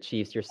here in the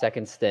Chiefs, your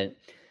second stint,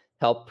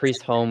 helped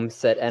Priest Holmes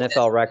set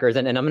NFL records.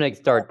 And I'm going to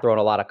start throwing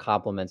a lot of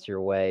compliments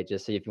your way,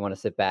 just so if you want to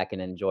sit back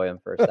and enjoy them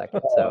for a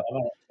second. So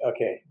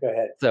okay, go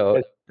ahead.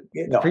 So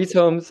Priest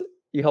Holmes,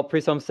 you helped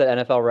Priest Holmes set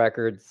NFL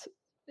records,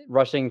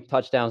 rushing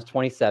touchdowns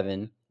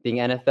 27, being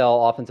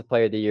NFL Offensive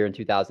Player of the Year in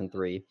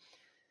 2003.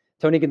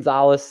 Tony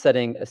Gonzalez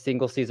setting a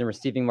single season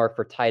receiving mark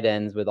for tight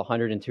ends with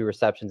 102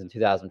 receptions in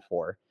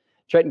 2004.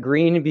 Trent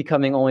Green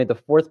becoming only the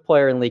fourth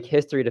player in league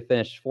history to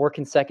finish 4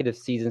 consecutive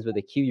seasons with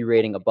a QB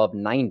rating above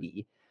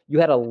 90. You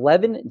had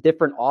 11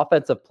 different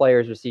offensive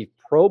players receive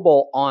Pro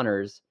Bowl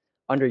honors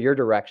under your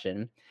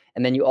direction.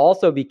 And then you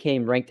also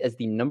became ranked as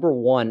the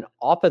 #1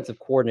 offensive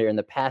coordinator in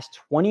the past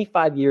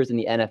 25 years in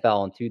the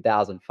NFL in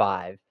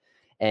 2005.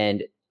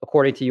 And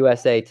according to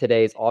USA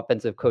Today's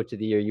Offensive Coach of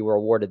the Year, you were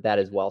awarded that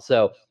as well.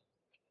 So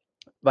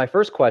my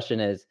first question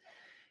is,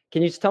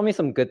 can you just tell me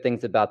some good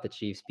things about the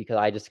Chiefs? Because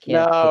I just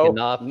can't pick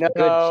enough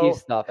good Chiefs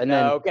stuff. And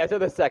then get to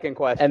the second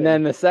question. And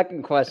then the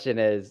second question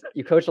is,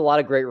 you coach a lot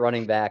of great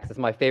running backs. It's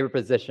my favorite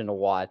position to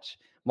watch.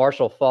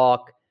 Marshall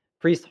Faulk,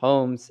 Priest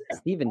Holmes,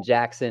 Steven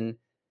Jackson.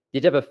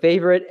 Did you have a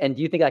favorite? And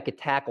do you think I could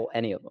tackle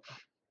any of them?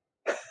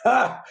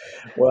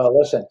 Well,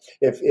 listen,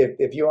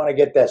 if you want to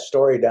get that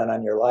story done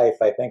on your life,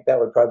 I think that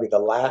would probably be the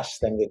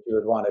last thing that you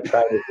would want to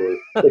try to do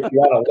if you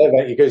want to live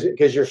it,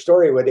 because your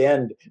story would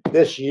end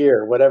this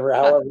year, however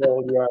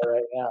old you are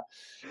right now.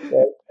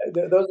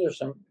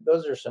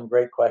 Those are some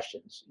great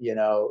questions.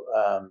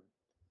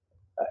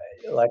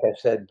 Like I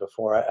said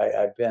before,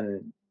 I've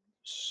been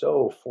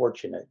so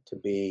fortunate to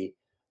be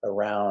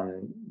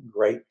around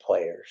great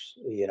players.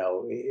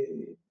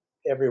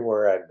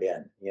 Everywhere I've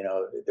been,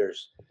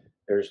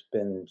 there's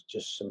been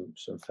just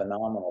some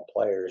phenomenal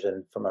players.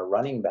 And from a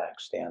running back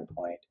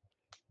standpoint,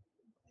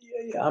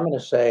 I'm going to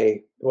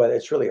say, well,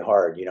 it's really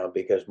hard,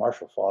 because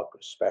Marshall Faulk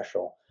was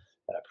special.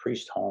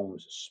 Priest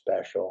Holmes is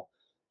special.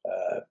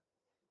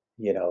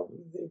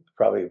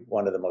 Probably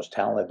one of the most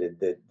talented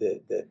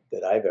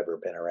that I've ever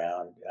been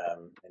around.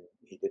 And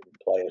he didn't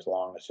play as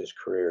long as his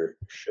career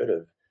should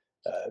have.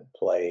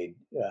 played,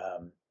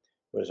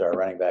 was our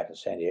running back in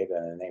San Diego,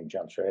 and the name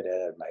jumps right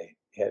out of my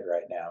head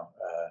right now.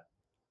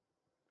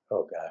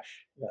 Oh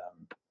gosh.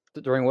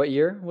 During what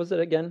year was it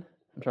again?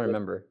 I'm trying to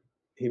remember.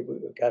 He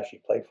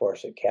played for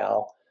us at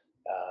Cal,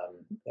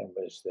 and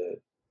was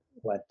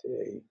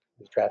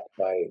drafted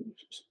by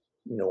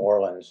New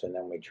Orleans, and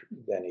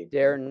then he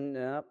Darren.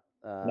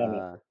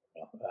 No.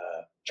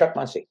 Chuck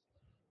Muncie.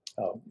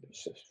 Oh,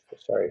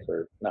 sorry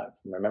for not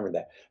remembering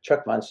that.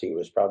 Chuck Muncie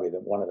was probably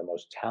one of the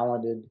most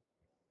talented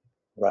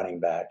running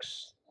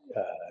backs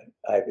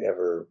I've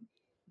ever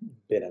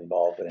been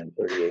involved in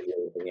 38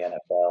 years in the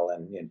NFL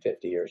and in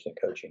 50 years in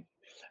coaching.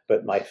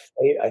 But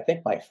I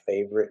think my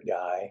favorite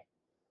guy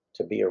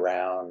to be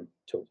around,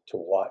 to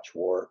watch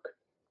work,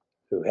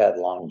 who had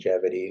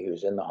longevity,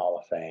 who's in the Hall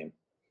of Fame,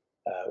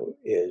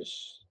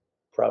 is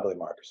probably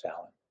Marcus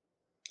Allen.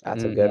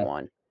 That's a good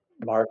one.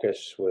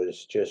 Marcus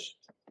was just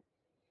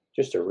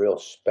a real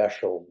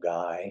special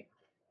guy.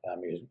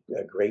 He was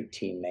a great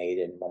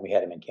teammate, and when we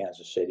had him in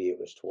Kansas City, it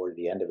was toward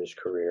the end of his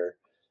career,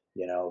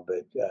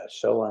 but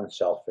so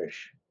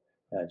unselfish,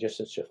 just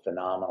such a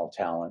phenomenal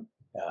talent.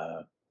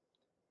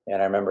 And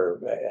I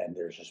remember, and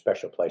there's a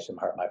special place in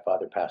my heart. My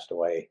father passed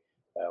away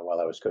while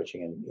I was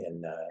coaching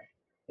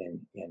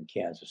in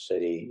Kansas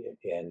City,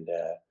 and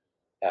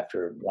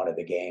after one of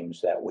the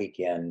games that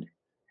weekend,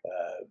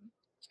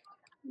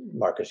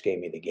 Marcus gave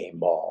me the game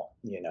ball,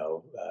 in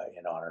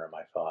honor of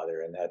my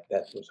father, and that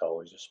was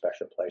always a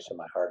special place in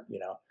my heart,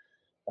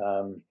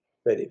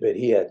 But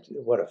he had,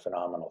 what a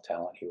phenomenal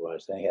talent he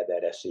was. Then he had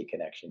that SC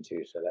connection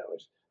too, so that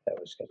was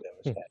kind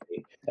of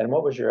neat. And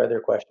what was your other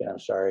question? I'm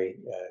sorry,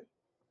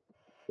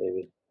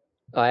 David.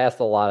 I asked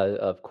a lot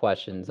of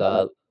questions.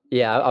 I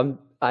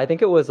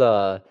think it was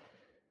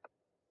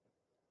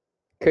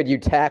could you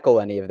tackle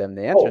any of them?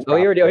 The answer is he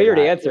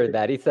already answered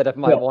that. He said if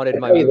I wanted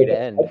my movie to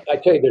end. I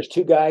tell you, there's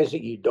two guys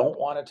that you don't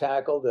want to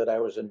tackle that I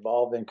was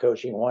involved in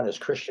coaching. One is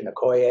Christian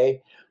Okoye,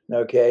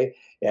 okay,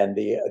 and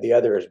the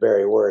other is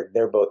Barry Word.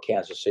 They're both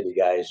Kansas City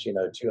guys,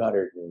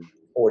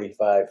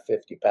 245,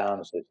 50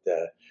 pounds.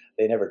 That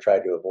they never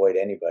tried to avoid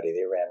anybody.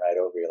 They ran right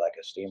over you like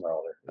a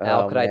steamroller.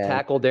 Now, could I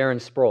tackle Darren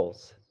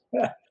Sproles?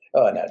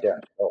 Oh, no,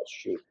 Darren Sproles,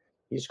 shoot.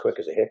 He's quick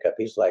as a hiccup.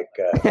 He's like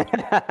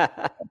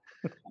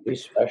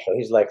he's special.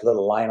 He's like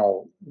little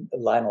Lionel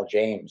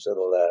James,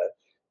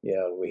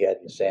 we had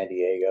in San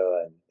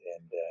Diego, and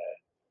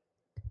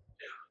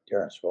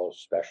Darren Sproles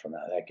is special now.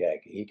 That guy,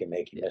 he can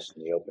make you miss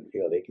in the open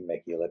field. He can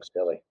make you look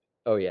silly.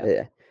 Oh yeah.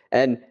 Yeah.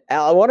 And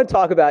Al, I want to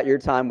talk about your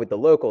time with the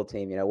local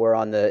team. We're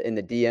in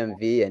the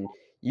DMV, and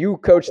you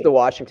coached the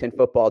Washington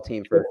football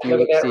team for a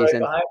few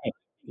seasons. Right,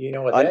 you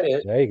know what that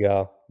is? There you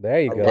go. There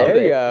you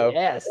go.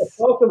 Yes.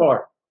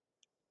 Baltimore.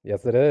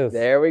 Yes, it is.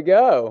 There we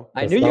go.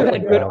 I knew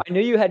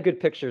you had good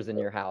pictures in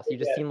your house. You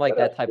just seem like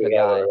that type of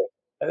guy.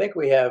 I think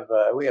we have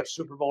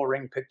Super Bowl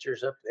ring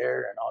pictures up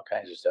there and all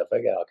kinds of stuff. I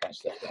got all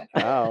kinds of stuff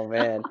down. Oh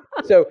man.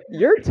 So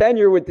your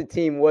tenure with the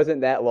team wasn't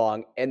that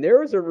long, and there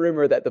was a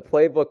rumor that the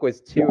playbook was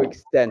too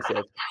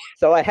extensive.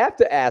 So I have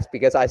to ask,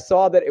 because I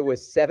saw that it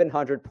was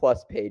 700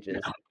 plus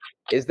pages.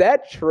 Is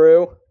that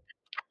true?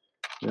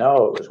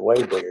 No, it was way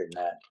bigger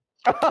than that.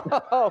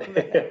 Oh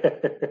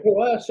man.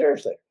 Well,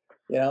 seriously.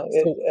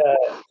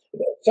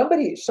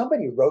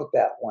 Somebody wrote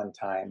that one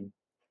time,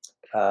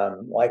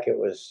 like it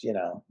was,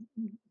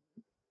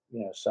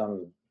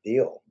 some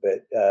deal.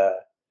 But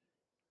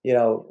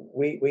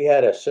we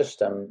had a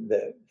system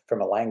that, from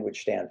a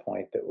language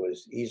standpoint, that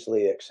was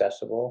easily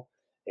accessible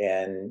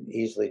and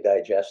easily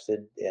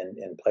digested,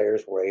 and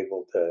players were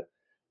able to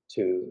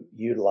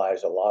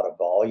utilize a lot of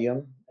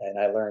volume. And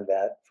I learned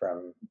that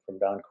from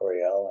Don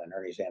Coryell and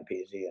Ernie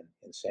Zampese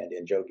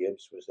and Joe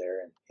Gibbs was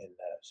there in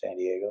San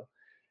Diego.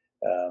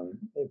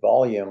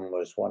 Volume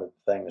was one of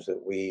the things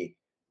that we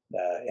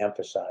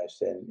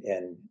emphasized,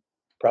 and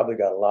probably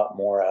got a lot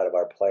more out of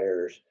our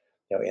players,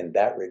 in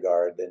that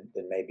regard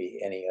than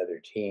maybe any other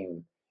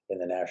team in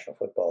the National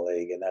Football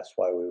League. And that's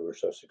why we were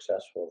so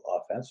successful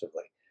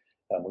offensively.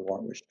 We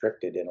weren't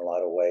restricted in a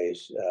lot of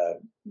ways.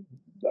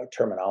 Our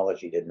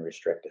terminology didn't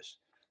restrict us.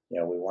 We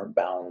weren't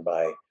bound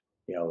by,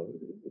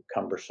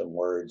 cumbersome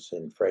words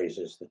and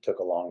phrases that took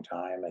a long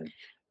time and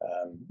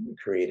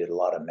created a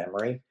lot of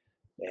memory.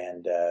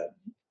 And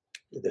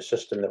the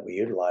system that we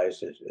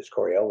utilize, as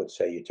Coryell would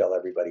say, you tell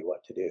everybody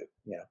what to do.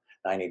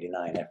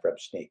 989 FREP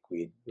sneak.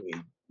 We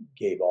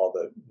gave all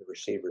the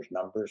receivers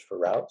numbers for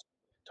routes,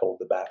 told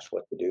the backs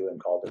what to do, and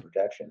called the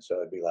protection. So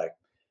it'd be like,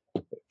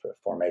 for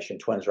formation,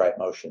 twins right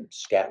motion,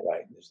 scat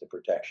right is the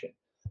protection.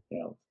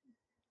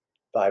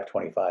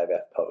 525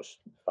 F post,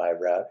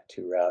 5 route,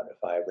 2 route, a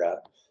 5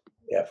 route.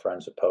 F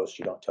runs a post.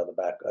 You don't tell the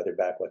other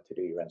back what to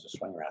do. He runs a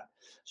swing route.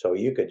 So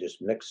you could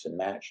just mix and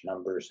match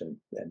numbers, and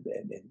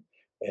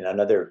in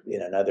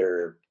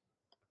another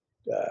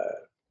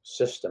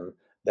system,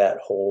 that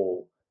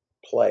whole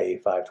play,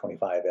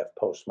 525 F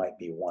post, might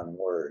be one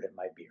word. It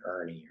might be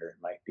Ernie, or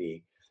it might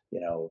be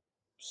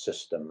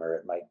system, or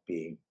it might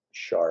be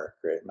shark,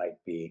 or it might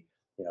be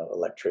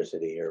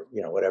electricity, or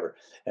whatever.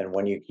 And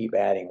when you keep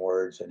adding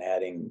words and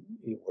adding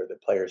where the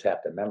players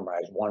have to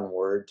memorize. One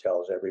word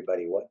tells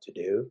everybody what to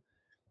do.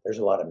 There's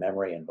a lot of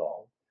memory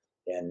involved.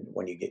 And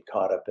when you get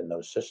caught up in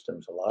those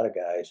systems, a lot of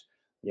guys,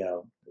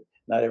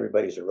 not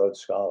everybody's a Rhodes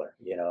Scholar,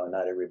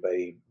 not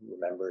everybody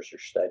remembers or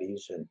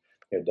studies and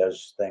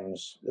does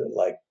things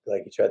like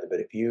each other. But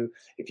if you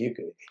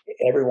could,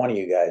 every one of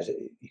you guys,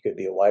 you could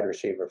be a wide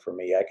receiver for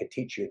me. I could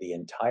teach you the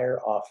entire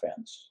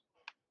offense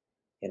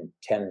in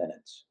 10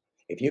 minutes.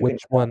 If you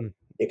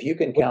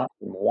can count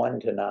from 1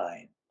 to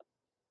 9,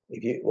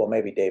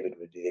 maybe David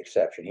would be the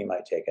exception. He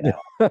might take it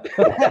out.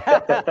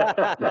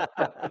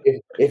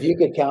 if you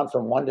could count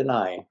from 1 to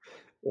 9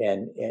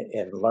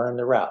 and learn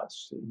the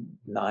routes,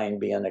 9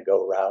 being a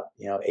go route,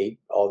 8,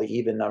 all the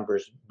even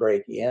numbers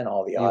break in,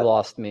 all the odd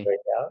lost me. break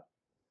out.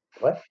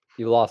 What?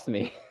 You lost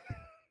me.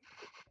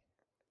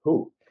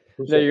 Who?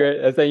 No,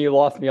 you're saying you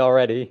lost me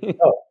already.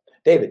 Oh,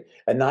 David,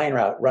 a 9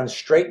 route runs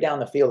straight down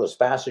the field as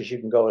fast as you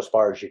can go, as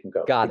far as you can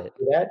go. Got it.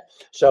 That?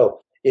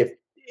 So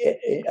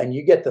and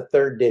you get the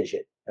third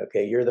digit.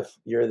 Okay, you're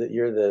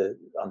the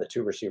on the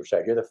 2 receiver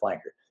side. You're the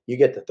flanker. You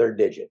get the third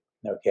digit.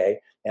 Okay,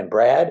 and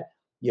Brad,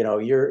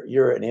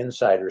 you're an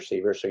inside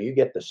receiver, so you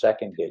get the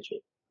second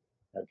digit.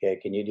 Okay,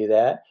 can you do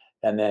that?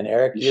 And then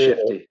Eric,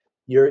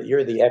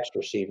 you're the X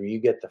receiver. You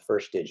get the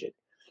first digit.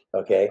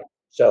 Okay,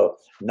 so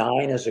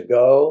 9 is a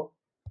go.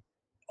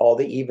 All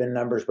the even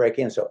numbers break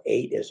in. So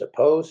 8 is a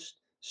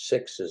post,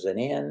 6 is an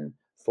in,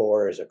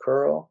 4 is a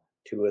curl,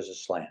 2 is a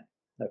slant.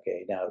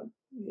 Okay, now,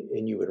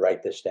 and you would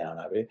write this down.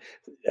 I mean,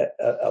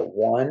 a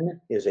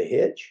 1 is a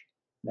hitch.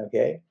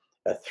 Okay,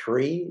 a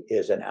 3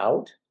 is an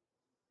out,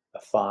 a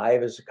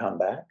 5 is a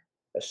comeback,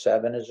 a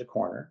 7 is a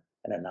corner,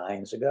 and a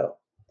 9 is a go.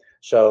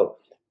 So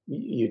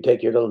you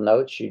take your little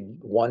notes,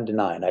 1 to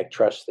 9. I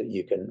trust that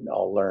you can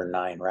all learn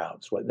 9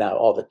 routes. Now,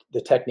 all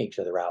the techniques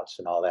of the routes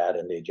and all that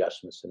and the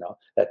adjustments and all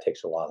that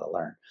takes a while to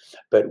learn.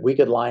 But we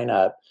could line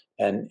up,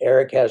 and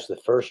Eric has the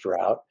first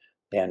route,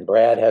 and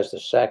Brad has the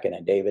second,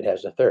 and David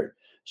has the third.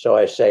 So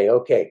I say,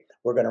 okay,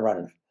 we're going to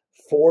run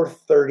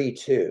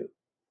 432.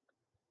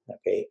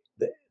 Okay,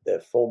 the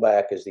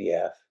fullback is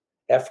the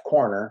F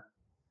corner,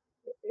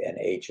 and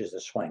H is the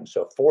swing.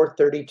 So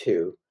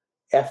 432,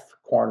 F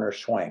corner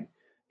swing.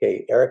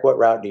 Okay, Eric, what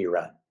route do you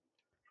run?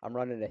 I'm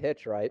running a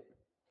hitch, right?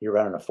 You're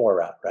running a 4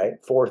 route, right?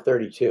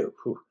 432.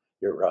 Whew,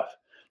 you're rough.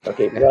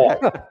 Okay, Brad.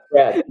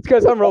 It's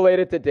because I'm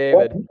related to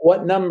David.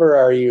 What number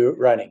are you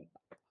running?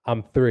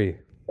 I'm 3.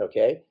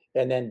 Okay.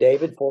 And then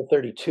David,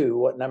 432.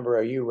 What number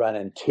are you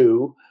running?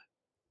 2.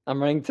 I'm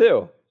running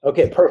 2.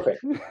 Okay,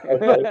 perfect.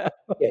 Okay.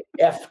 Okay.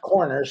 F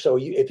corner. So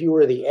if you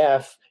were the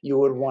F, you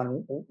would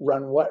run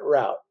what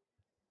route?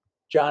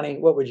 Johnny,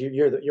 what would you?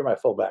 You're my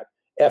fullback.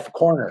 F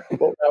corner.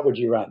 What route would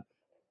you run?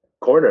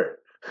 Corner.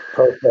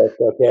 Perfect.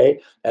 Okay.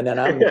 And then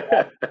I'm the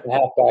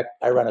halfback.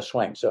 I run a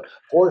swing. So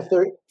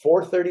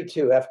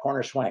 432 F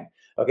corner swing.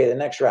 Okay. The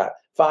next route,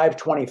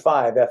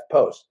 525 F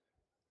post.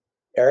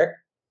 Eric?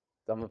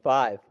 I'm a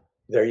 5.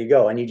 There you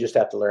go. And you just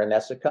have to learn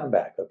that's a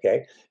comeback.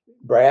 Okay.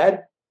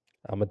 Brad?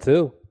 I'm a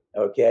 2.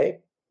 Okay.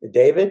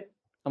 David?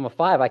 I'm a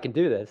 5. I can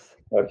do this.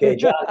 Okay.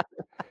 John?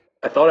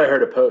 I thought I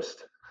heard a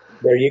post.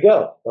 There you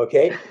go.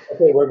 Okay.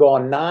 Okay. We're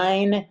going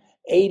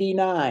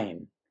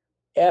 989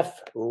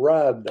 F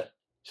rub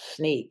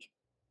sneak.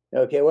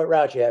 Okay. What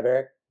route you have,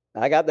 Eric?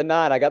 I got the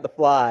 9. I got the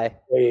fly.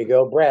 There you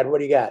go. Brad, what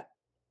do you got?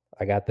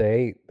 I got the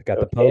 8. I got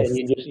okay, the post.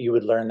 And you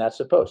would learn that's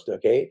the post.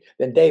 Okay.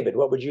 Then David,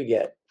 what would you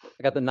get?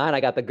 I got the 9.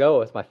 I got the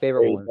go. It's my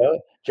favorite one. Go.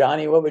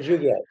 Johnny, what would you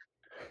get?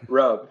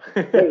 Rub.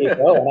 There you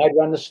go. And I'd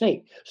run the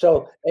sneak.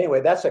 So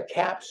anyway, that's a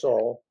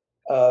capsule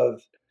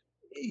of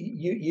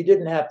you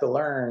didn't have to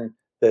learn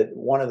that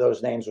one of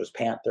those names was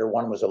Panther,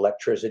 one was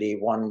electricity,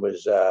 one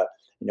was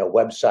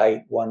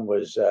website, one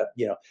was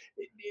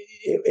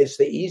it's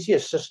the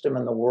easiest system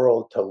in the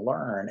world to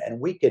learn. And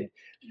we could,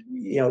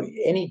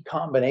 any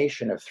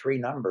combination of 3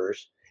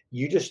 numbers,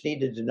 you just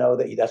needed to know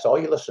that that's all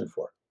you listen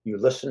for. You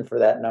listen for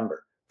that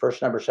number,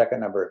 first number,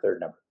 second number,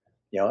 third number.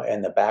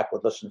 And the back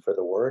would listen for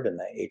the word, and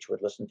the H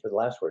would listen for the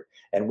last word.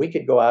 And we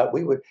could go out.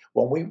 We would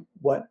when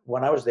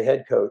I was the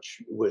head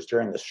coach, it was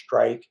during the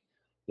strike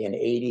in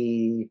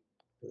 80.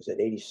 Was it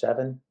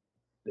 87?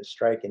 The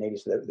strike in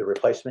 80, the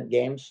replacement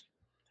games.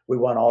 We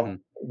won all. Mm-hmm.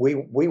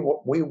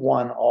 We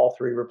won all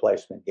 3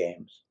 replacement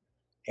games,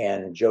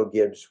 and Joe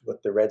Gibbs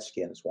with the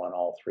Redskins won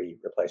all 3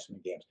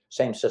 replacement games.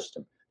 Same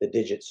system, the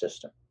digit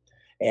system.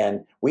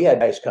 And we had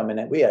guys coming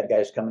in. We had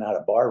guys coming out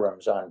of bar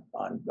rooms on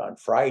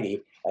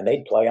Friday, and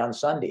they'd play on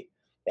Sunday.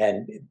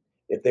 And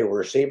if they were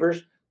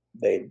receivers,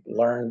 they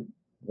learned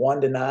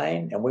 1 to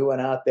 9, and we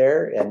went out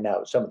there. And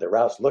now some of the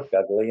routes looked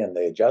ugly, and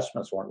the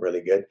adjustments weren't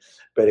really good.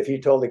 But if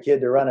you told the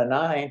kid to run a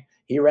 9,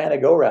 he ran a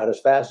go route as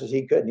fast as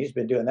he could, and he's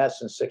been doing that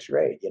since 6th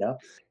grade.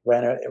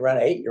 Run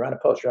an 8, you run a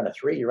post. You run a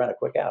 3, you run a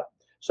quick out.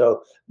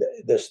 So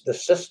the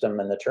system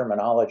and the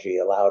terminology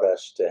allowed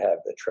us to have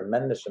a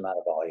tremendous amount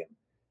of volume.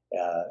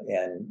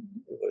 And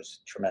it was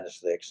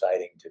tremendously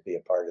exciting to be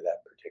a part of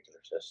that particular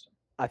system.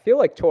 I feel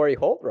like Torrey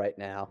Holt right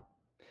now.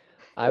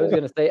 I was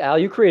going to say, Al,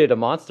 you created a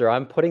monster.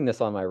 I'm putting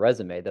this on my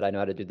resume that I know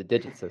how to do the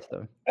digit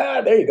system.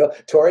 There you go.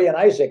 Torrey and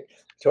Isaac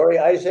Torrey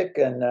Isaac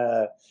and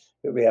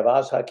we have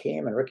Oz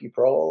Hakim and Ricky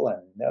Prohl,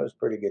 and that was a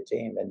pretty good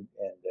team, and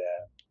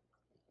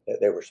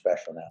they were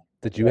special now.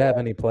 Did you have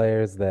any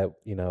players that,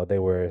 they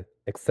were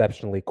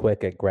exceptionally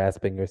quick at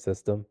grasping your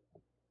system?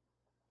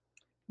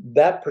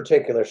 That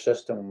particular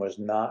system was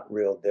not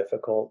real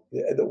difficult.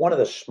 One of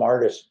the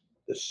smartest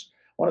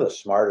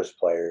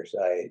players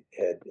I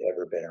had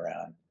ever been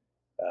around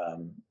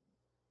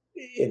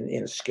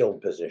in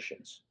skilled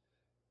positions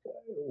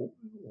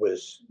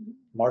was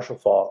Marshall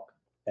Faulk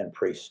and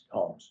Priest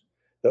Holmes.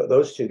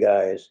 Those two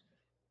guys,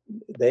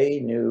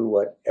 they knew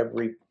what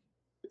every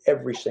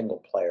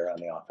single player on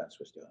the offense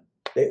was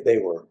doing. They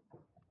were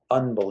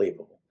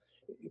unbelievable,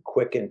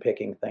 quick in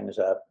picking things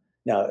up.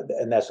 Now,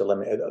 and that's a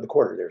limit.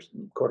 There's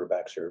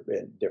quarterbacks are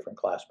in different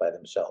class by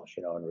themselves,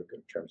 in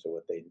terms of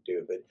what they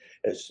do. But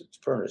as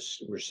far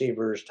as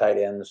receivers, tight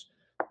ends,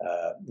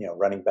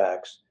 running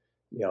backs,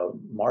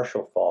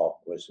 Marshall Faulk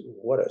was,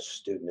 what a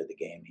student of the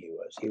game he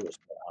was. He was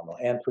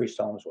phenomenal, and Priest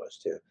Holmes was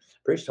too.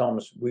 Priest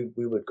Holmes, we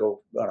would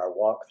go on our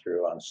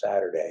walkthrough on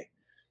Saturday,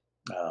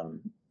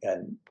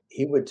 and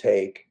he would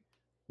take,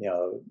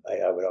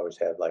 I would always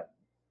have like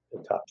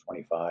the top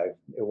 25.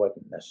 It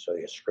wasn't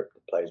necessarily a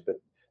scripted plays, but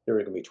there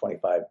were going to be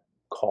 25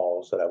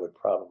 calls that I would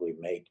probably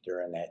make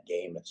during that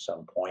game at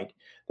some point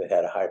that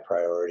had a high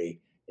priority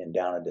in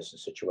down and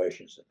distance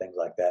situations and things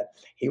like that.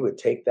 He would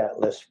take that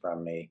list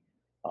from me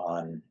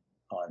on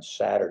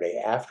Saturday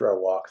after our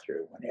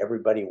walkthrough when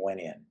everybody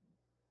went in,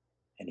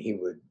 and he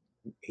would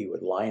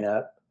line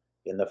up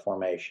in the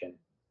formation.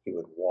 He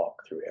would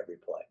walk through every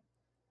play.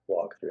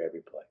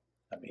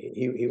 I mean,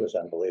 he was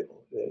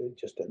unbelievable,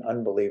 just an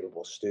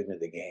unbelievable student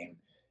of the game.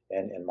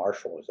 And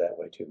Marshall was that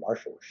way too.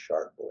 Marshall was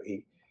sharp,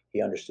 boy.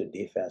 He understood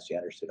defense. He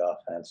understood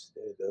offense.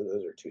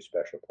 Those are two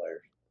special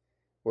players.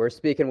 We're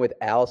speaking with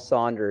Al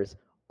Saunders,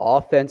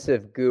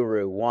 offensive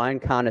guru, wine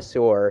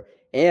connoisseur,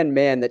 and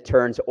man that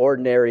turns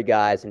ordinary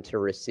guys into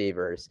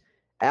receivers.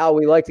 Al,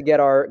 we like to get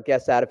our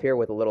guests out of here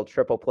with a little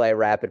triple play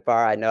rapid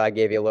fire. I know I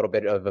gave you a little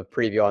bit of a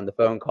preview on the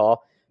phone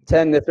call.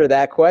 10 this or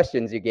that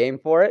questions. You game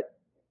for it?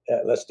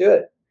 Let's do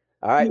it.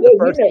 All right. You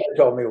never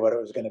told me what it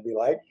was going to be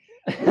like.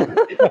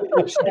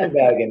 You're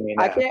sandbagging me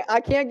now. I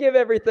can't give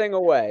everything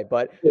away,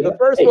 but the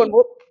first one.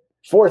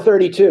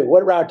 432.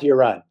 What route do you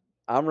run?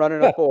 I'm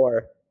running a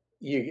 4.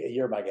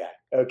 You're my guy.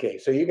 Okay,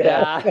 so you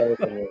got.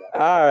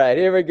 All right,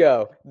 here we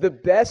go. The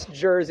best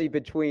jersey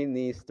between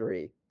these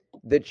three: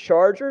 the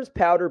Chargers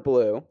powder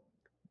blue,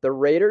 the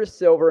Raiders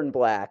silver and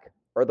black,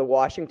 or the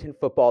Washington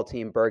football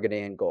team burgundy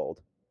and gold.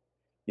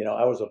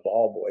 I was a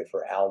ball boy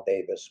for Al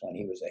Davis when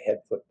he was a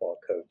head football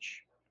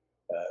coach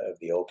of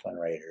the Oakland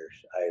Raiders.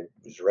 I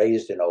was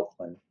raised in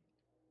Oakland.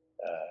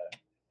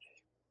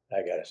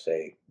 I gotta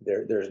say,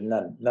 there's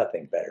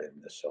nothing better than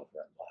the silver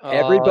and black.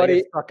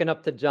 Everybody fucking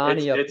up to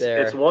Johnny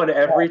there. It's one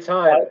every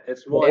time.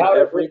 It's one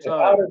every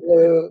time.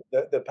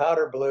 The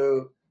powder blue,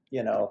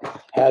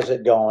 has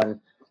it going.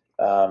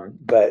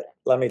 But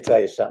let me tell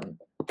you something.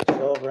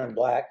 Silver and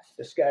black.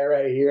 This guy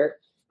right here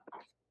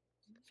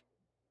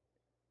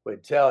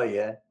would tell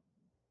you.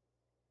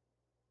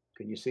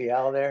 Can you see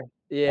Al there?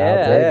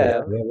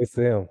 Yeah. We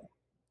see him.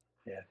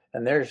 Yeah,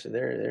 and there's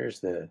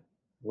the,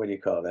 what do you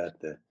call that?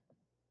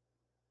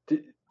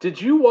 Did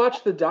you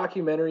watch the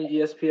documentary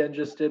ESPN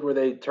just did where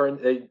they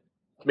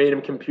made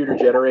him computer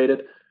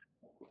generated?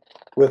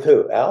 With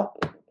who? Al?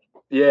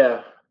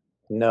 Yeah.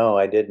 No,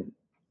 I didn't.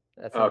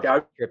 That's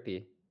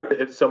trippy.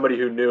 It's somebody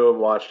who knew him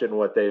watched it and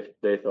what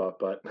they thought,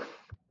 but.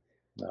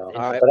 No.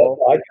 All right.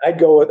 But I'd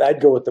go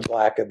with the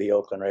black of the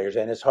Oakland Raiders,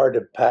 and it's hard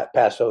to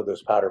pass over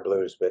those powder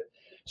blues, but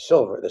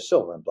the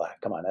silver and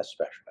black. Come on, that's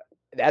special.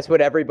 That's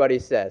what everybody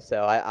says,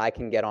 so I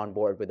can get on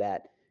board with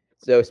that.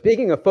 So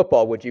speaking of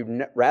football, would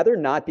you rather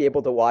not be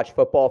able to watch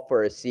football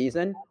for a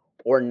season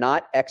or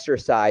not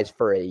exercise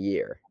for a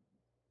year?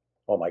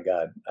 Oh my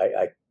God,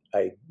 I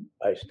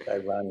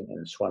run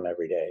and swim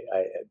every day.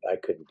 I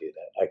couldn't do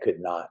that. I could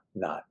not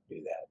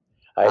do that.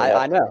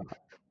 I know.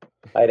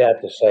 I'd have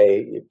to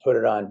say, put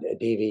it on a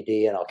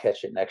DVD and I'll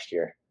catch it next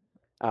year.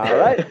 All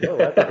right.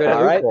 That's a good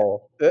all right.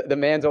 The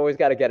man's always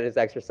got to get his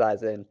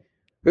exercise in.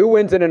 Who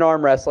wins in an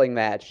arm wrestling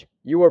match?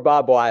 You or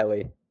Bob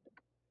Wiley?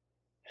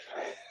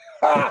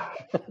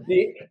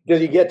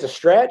 Does he get to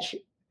stretch?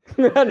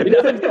 he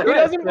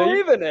doesn't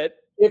believe in it.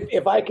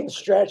 If I can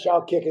stretch,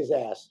 I'll kick his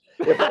ass.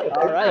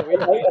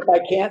 If I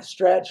can't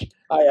stretch,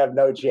 I have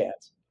no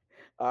chance.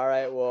 All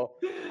right. Well,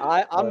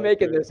 I'm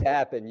making this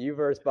happen. You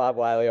versus Bob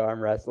Wiley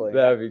arm wrestling.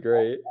 That'd be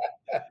great.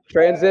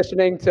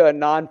 Transitioning to a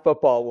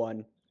non-football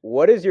one.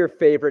 What is your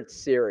favorite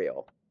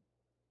cereal?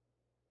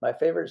 My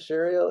favorite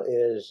cereal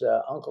is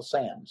Uncle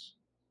Sam's.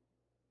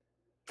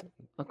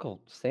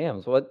 Uncle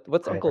Sam's?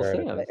 What's Uncle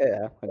Sam's?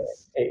 Yeah,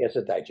 it's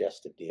a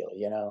digestive deal,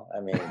 I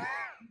mean,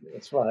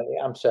 it's fun.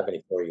 I'm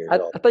 74 years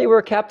old. I thought you were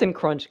a Captain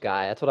Crunch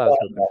guy. That's what I was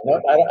hoping.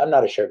 No, I'm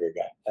not a sugar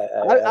guy.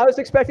 I was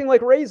expecting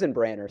like Raisin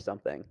Bran or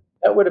something.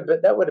 That would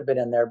have been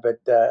in there, but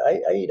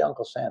I eat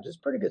Uncle Sam's. It's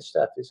pretty good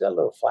stuff. It's got a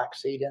little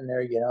flaxseed in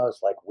there,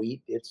 It's like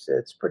wheat.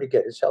 It's pretty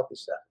good. It's healthy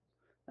stuff.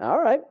 All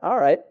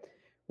right.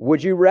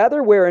 Would you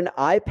rather wear an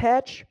eye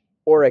patch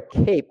or a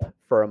cape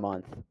for a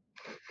month?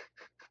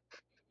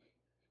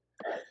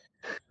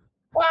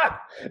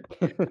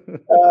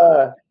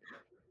 Uh,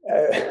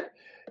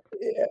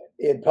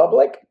 in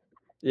public?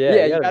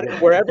 Yeah, you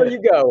got wherever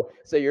you go.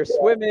 So you're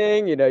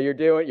swimming,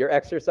 you're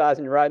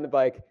exercising, you're riding the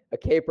bike, a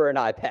cape or an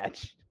eye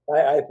patch.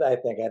 I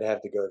think I'd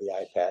have to go the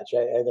eye patch.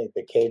 I think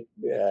the cape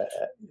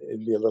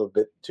it'd be a little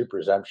bit too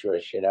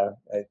presumptuous,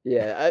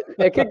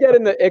 it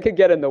could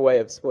get in the way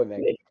of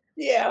swimming.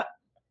 Yeah.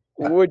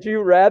 Would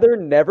you rather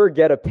never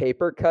get a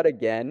paper cut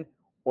again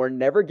or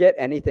never get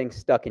anything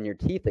stuck in your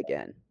teeth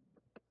again?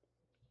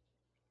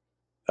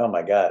 Oh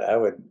my God, I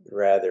would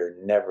rather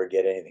never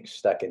get anything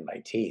stuck in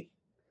my teeth.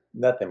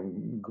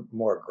 Nothing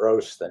more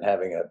gross than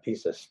having a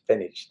piece of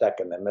spinach stuck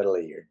in the middle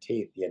of your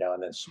teeth,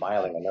 and then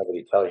smiling and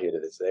nobody tells you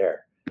that it's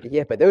there.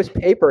 Yeah, but those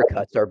paper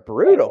cuts are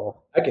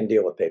brutal. I can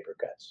deal with paper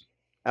cuts.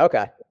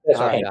 Okay. That's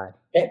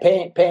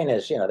pain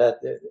is,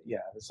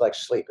 it's like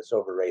sleep. It's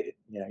overrated.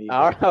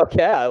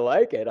 Okay, I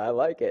like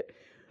it.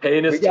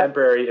 Pain is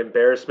temporary.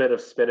 Embarrassment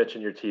of spinach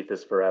in your teeth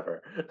is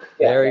forever.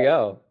 There we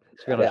go.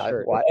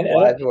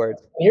 Wise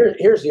words.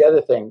 Here's the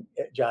other thing,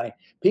 Johnny.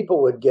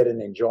 People would get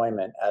an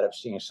enjoyment out of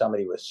seeing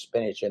somebody with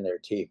spinach in their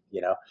teeth,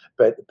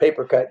 but the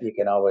paper cut, you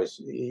can always,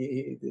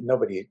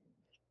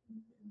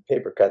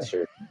 paper cuts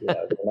are,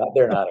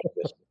 they're not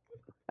existent.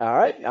 All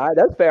right.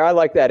 That's fair. I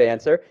like that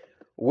answer.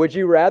 Would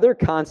you rather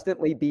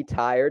constantly be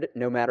tired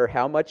no matter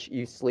how much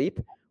you sleep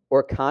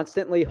or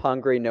constantly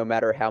hungry no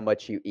matter how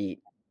much you eat?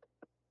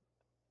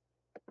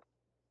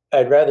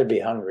 I'd rather be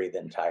hungry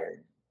than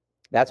tired.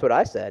 That's what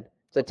I said.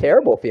 It's a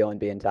terrible feeling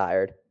being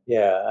tired.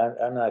 Yeah,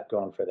 I'm not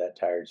going for that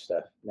tired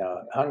stuff.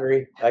 No,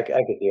 hungry, I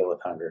could deal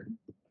with hunger.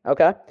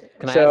 Okay.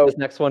 Can I ask this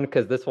next one?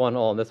 Because this one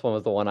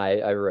was the one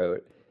I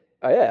wrote.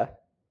 Oh, yeah.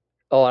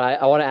 Oh, and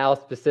I want to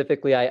ask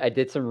specifically, I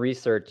did some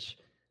research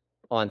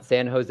on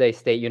San Jose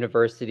State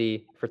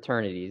University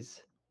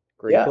fraternities.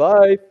 Greek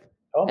life.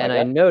 Oh my God.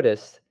 I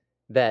noticed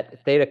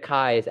that Theta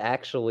Chi is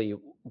actually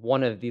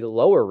one of the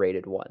lower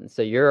rated ones.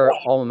 So your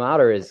alma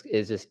mater is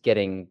just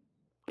getting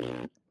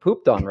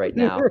pooped on right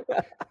now.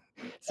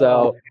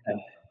 So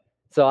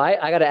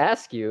I got to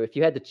ask you, if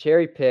you had to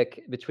cherry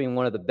pick between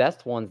one of the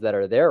best ones that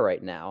are there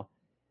right now,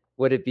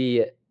 would it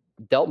be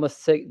Delta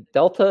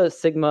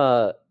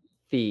Sigma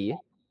Phi?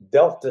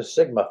 Delta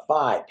Sigma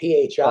Phi,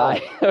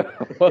 PHI.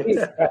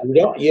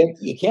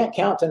 You can't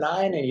count to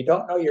 9 and you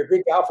don't know your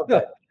Greek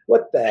alphabet.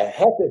 What the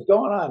heck is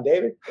going on,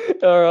 David?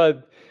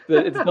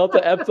 It's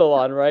Delta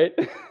Epsilon, right?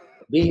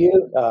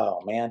 BU?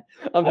 Oh man,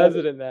 I'm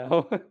hesitant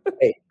now.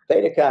 Hey,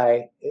 Theta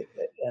Chi,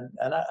 and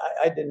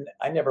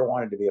I never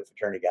wanted to be a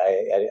fraternity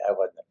guy. I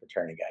wasn't a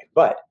fraternity guy,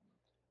 but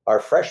our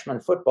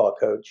freshman football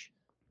coach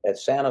at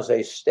San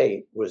Jose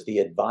State was the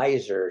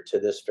advisor to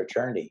this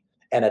fraternity.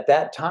 And at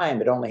that time,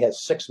 it only had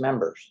 6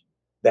 members.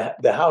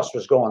 The house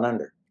was going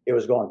under. It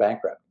was going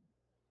bankrupt.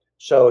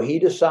 So he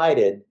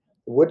decided,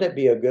 wouldn't it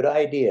be a good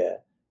idea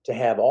to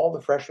have all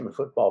the freshman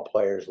football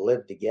players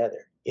live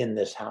together in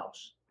this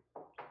house?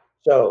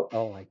 So,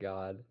 oh my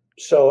God.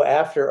 So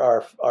after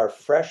our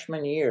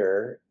freshman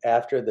year,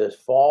 after the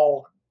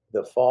fall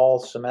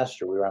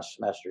semester, we were on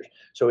semesters.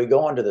 So we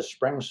go into the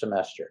spring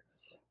semester,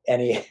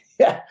 and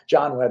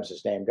John Webb's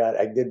his name. God,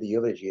 I did the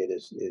eulogy at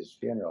his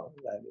funeral.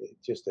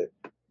 Just a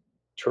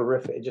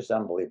terrific, just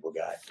unbelievable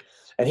guy.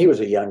 And he was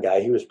a young guy.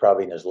 He was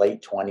probably in his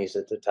late 20s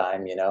at the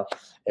time.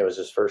 It was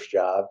his first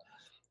job.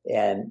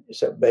 And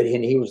so, but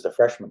he was the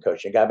freshman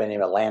coach. A guy by the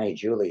name of Lanny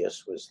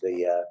Julius was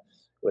the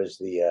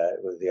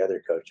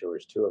other coach. There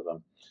was 2 of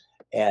them.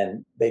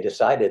 And they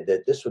decided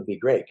that this would be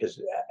great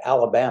because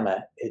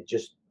Alabama, it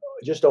just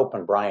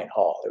opened Bryant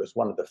Hall. It was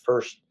one of the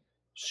first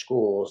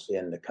schools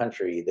in the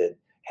country that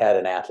had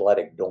an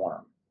athletic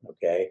dorm.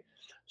 Okay.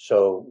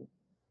 So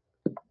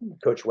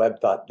Coach Webb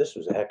thought this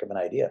was a heck of an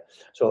idea.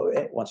 So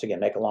once again,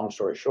 make a long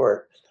story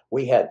short,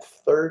 we had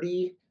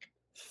 30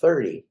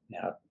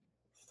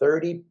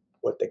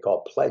 what they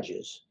call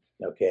pledges.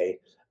 Okay.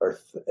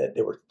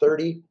 There were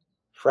 30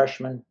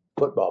 freshman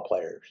football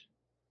players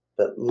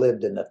that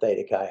lived in the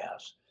Theta Chi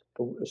house,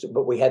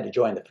 but we had to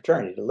join the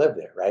fraternity to live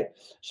there, right?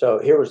 So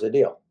here was the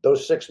deal.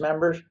 Those 6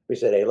 members, we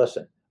said, hey,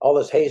 listen, all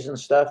this hazing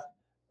stuff,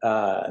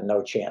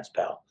 no chance,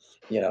 pal.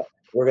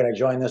 We're going to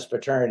join this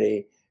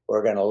fraternity.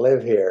 We're going to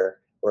live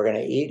here. We're going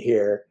to eat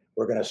here.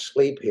 We're going to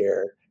sleep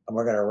here, and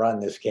we're going to run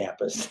this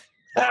campus.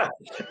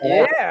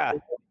 Yeah.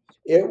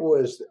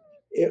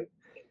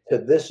 To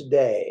this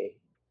day,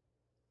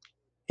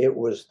 it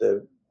was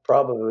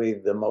probably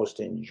the most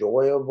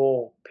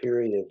enjoyable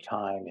period of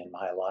time in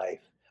my life.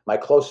 My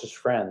closest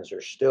friends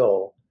are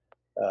still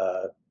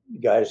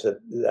guys that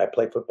I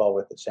played football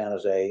with at San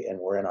Jose and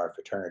were in our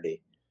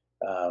fraternity.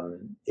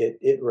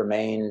 It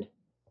remained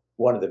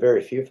one of the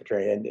very few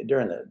fraternities. And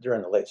during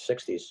the late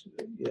 60s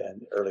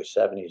and early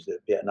 70s, the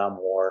Vietnam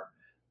War,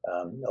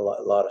 a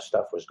lot of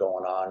stuff was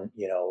going on,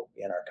 in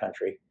our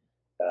country.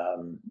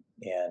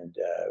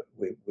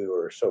 We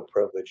were so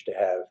privileged to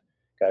have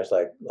guys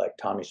like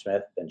Tommy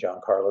Smith and John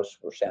Carlos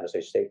were San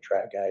Jose State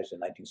track guys in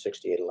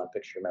 1968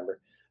 Olympics. You remember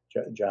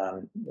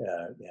John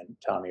and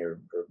Tommy are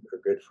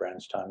good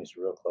friends. Tommy's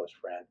a real close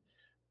friend.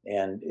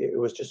 And it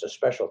was just a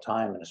special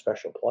time and a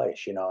special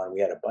place, and we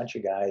had a bunch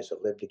of guys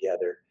that lived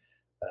together.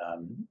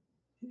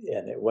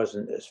 And it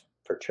wasn't as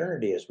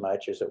fraternity as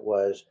much as it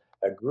was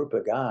a group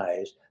of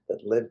guys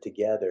that lived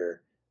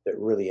together that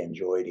really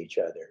enjoyed each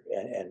other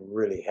and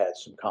really had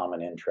some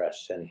common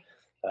interests. And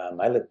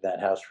I lived in that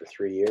house for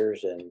 3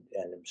 years and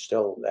am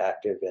still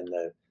active in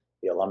the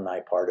alumni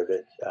part of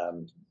it.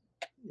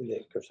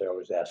 Of course, they're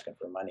always asking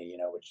for money,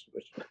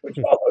 which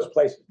all those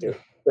places do.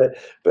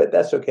 But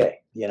that's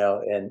okay,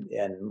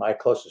 And my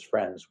closest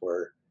friends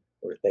were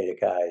Theta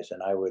Chi's,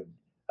 and I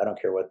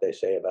don't care what they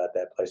say about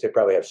that place. They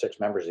probably have 6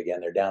 members again.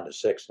 They're down to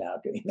 6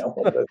 now,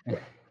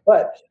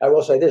 But I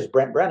will say this: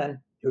 Brent Brennan,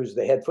 who's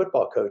the head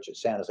football coach at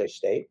San Jose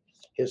State,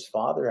 his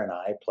father and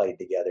I played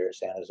together at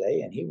San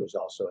Jose, and he was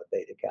also a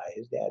Theta Chi.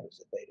 His dad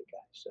was a Theta Chi.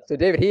 So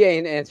David, he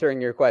ain't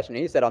answering your question.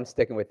 He said, "I'm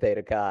sticking with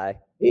Theta Chi."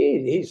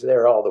 He's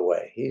there all the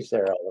way. He's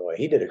there all the way.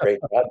 He did a great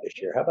job this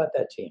year. How about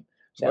that team?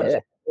 San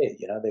Jose State,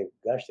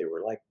 they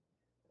were like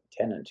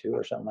 10-2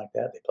 or something like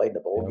that. They played the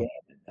bowl game.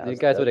 You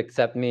guys would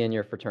accept me in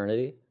your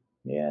fraternity?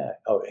 Yeah.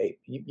 Oh, hey,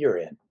 you're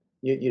in.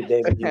 You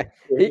David,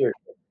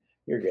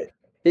 you're good.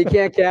 He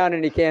can't count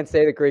and he can't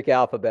say the Greek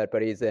alphabet,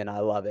 but he's in. I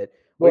love it.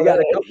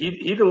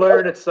 He'd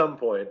learn at some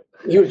point.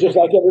 He was just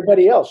like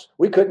everybody else.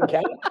 We couldn't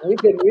count. We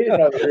didn't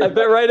know. I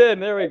bet right in.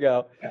 There we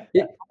go.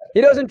 He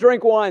doesn't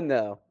drink wine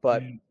though,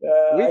 but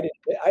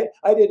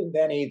I didn't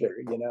then either.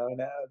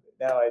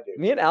 Now I do.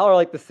 Me and Al are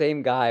like the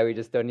same guy. We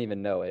just don't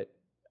even know it.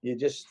 You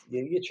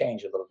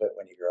change a little bit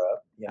when you grow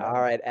up.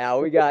 All right,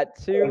 Al, we got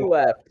 2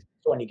 left.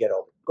 When you get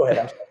older. Go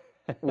ahead.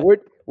 I'm sorry.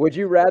 Would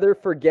you rather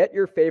forget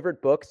your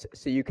favorite books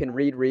so you can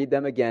read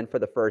them again for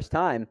the first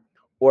time,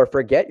 or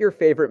forget your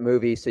favorite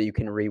movies so you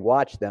can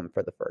rewatch them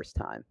for the first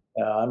time?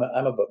 I'm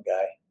a book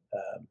guy.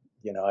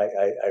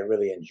 I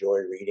really enjoy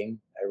reading.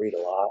 I read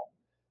a lot,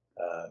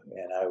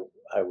 and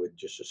I would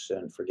just as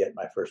soon forget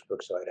my first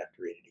book so I'd have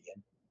to read it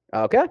again.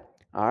 Okay.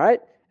 All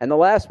right. And the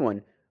last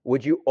one: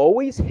 would you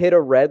always hit a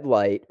red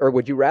light, or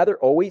would you rather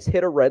always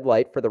hit a red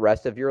light for the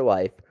rest of your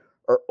life,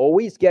 or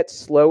always get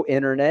slow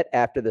internet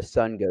after the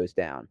sun goes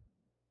down?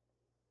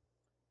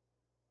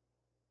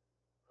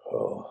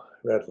 Oh,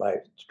 red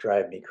lights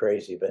drive me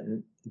crazy,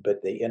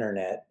 but the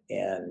internet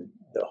and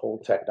the whole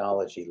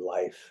technology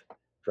life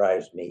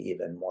drives me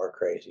even more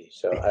crazy.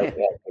 So I'd have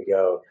to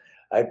go.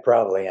 I'd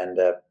probably end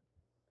up.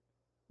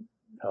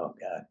 Oh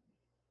God,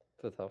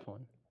 it's a tough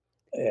one.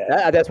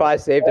 Yeah, that's why I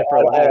saved it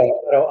for last.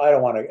 I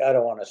don't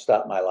want to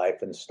stop my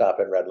life and stop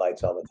at red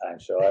lights all the time.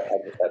 So I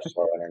just have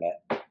slow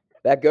internet.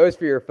 That goes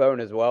for your phone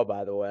as well,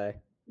 by the way.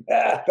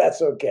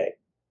 That's okay.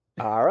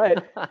 All right.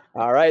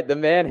 All right. The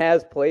man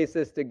has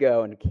places to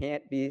go and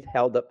can't be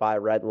held up by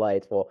red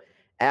lights. Well,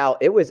 Al,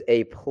 it was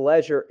a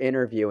pleasure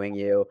interviewing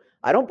you.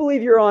 I don't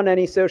believe you're on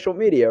any social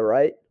media,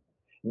 right?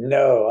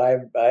 No,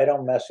 I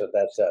don't mess with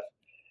that stuff.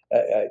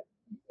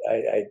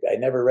 I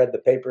never read the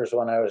papers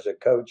when I was a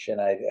coach,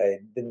 and I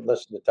didn't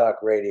listen to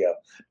talk radio.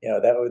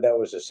 That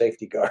was a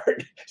safety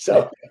guard.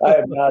 So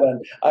I'm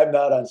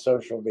not on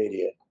social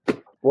media.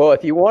 Well,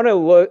 if you want to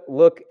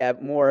look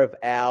at more of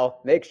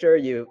Al, make sure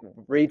you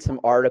read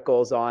some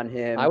articles on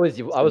him. I was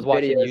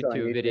watching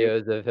YouTube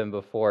videos of him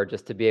before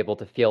just to be able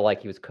to feel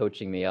like he was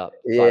coaching me up.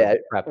 So yeah,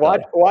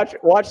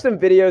 watch some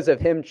videos of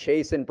him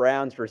chasing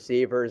Browns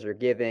receivers or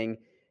giving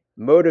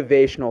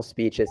motivational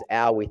speeches.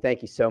 Al, we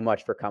thank you so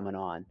much for coming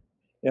on.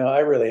 I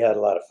really had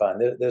a lot of fun.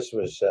 This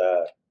was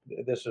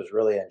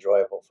really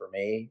enjoyable for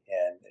me,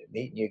 and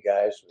meeting you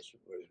guys was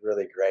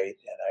really great.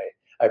 And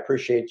I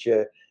appreciate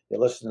you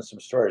listening to some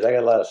stories. I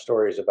got a lot of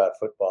stories about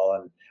football,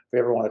 and if we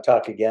ever want to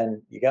talk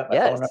again, you got my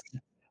phone number.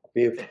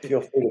 Feel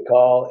free to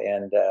call,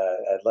 and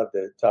I'd love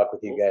to talk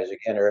with you guys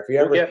again. Or if you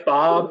ever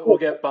we'll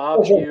get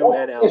Bob, you,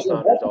 and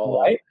Alessandro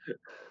all right?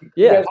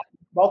 Yeah,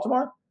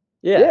 Baltimore.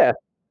 Yeah.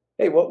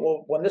 Hey,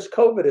 well, when this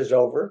COVID is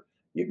over,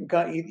 you can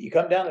come. You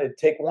come down and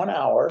take 1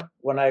 hour.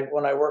 When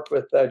I worked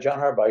with John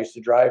Harbaugh, I used to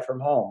drive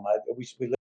from home. We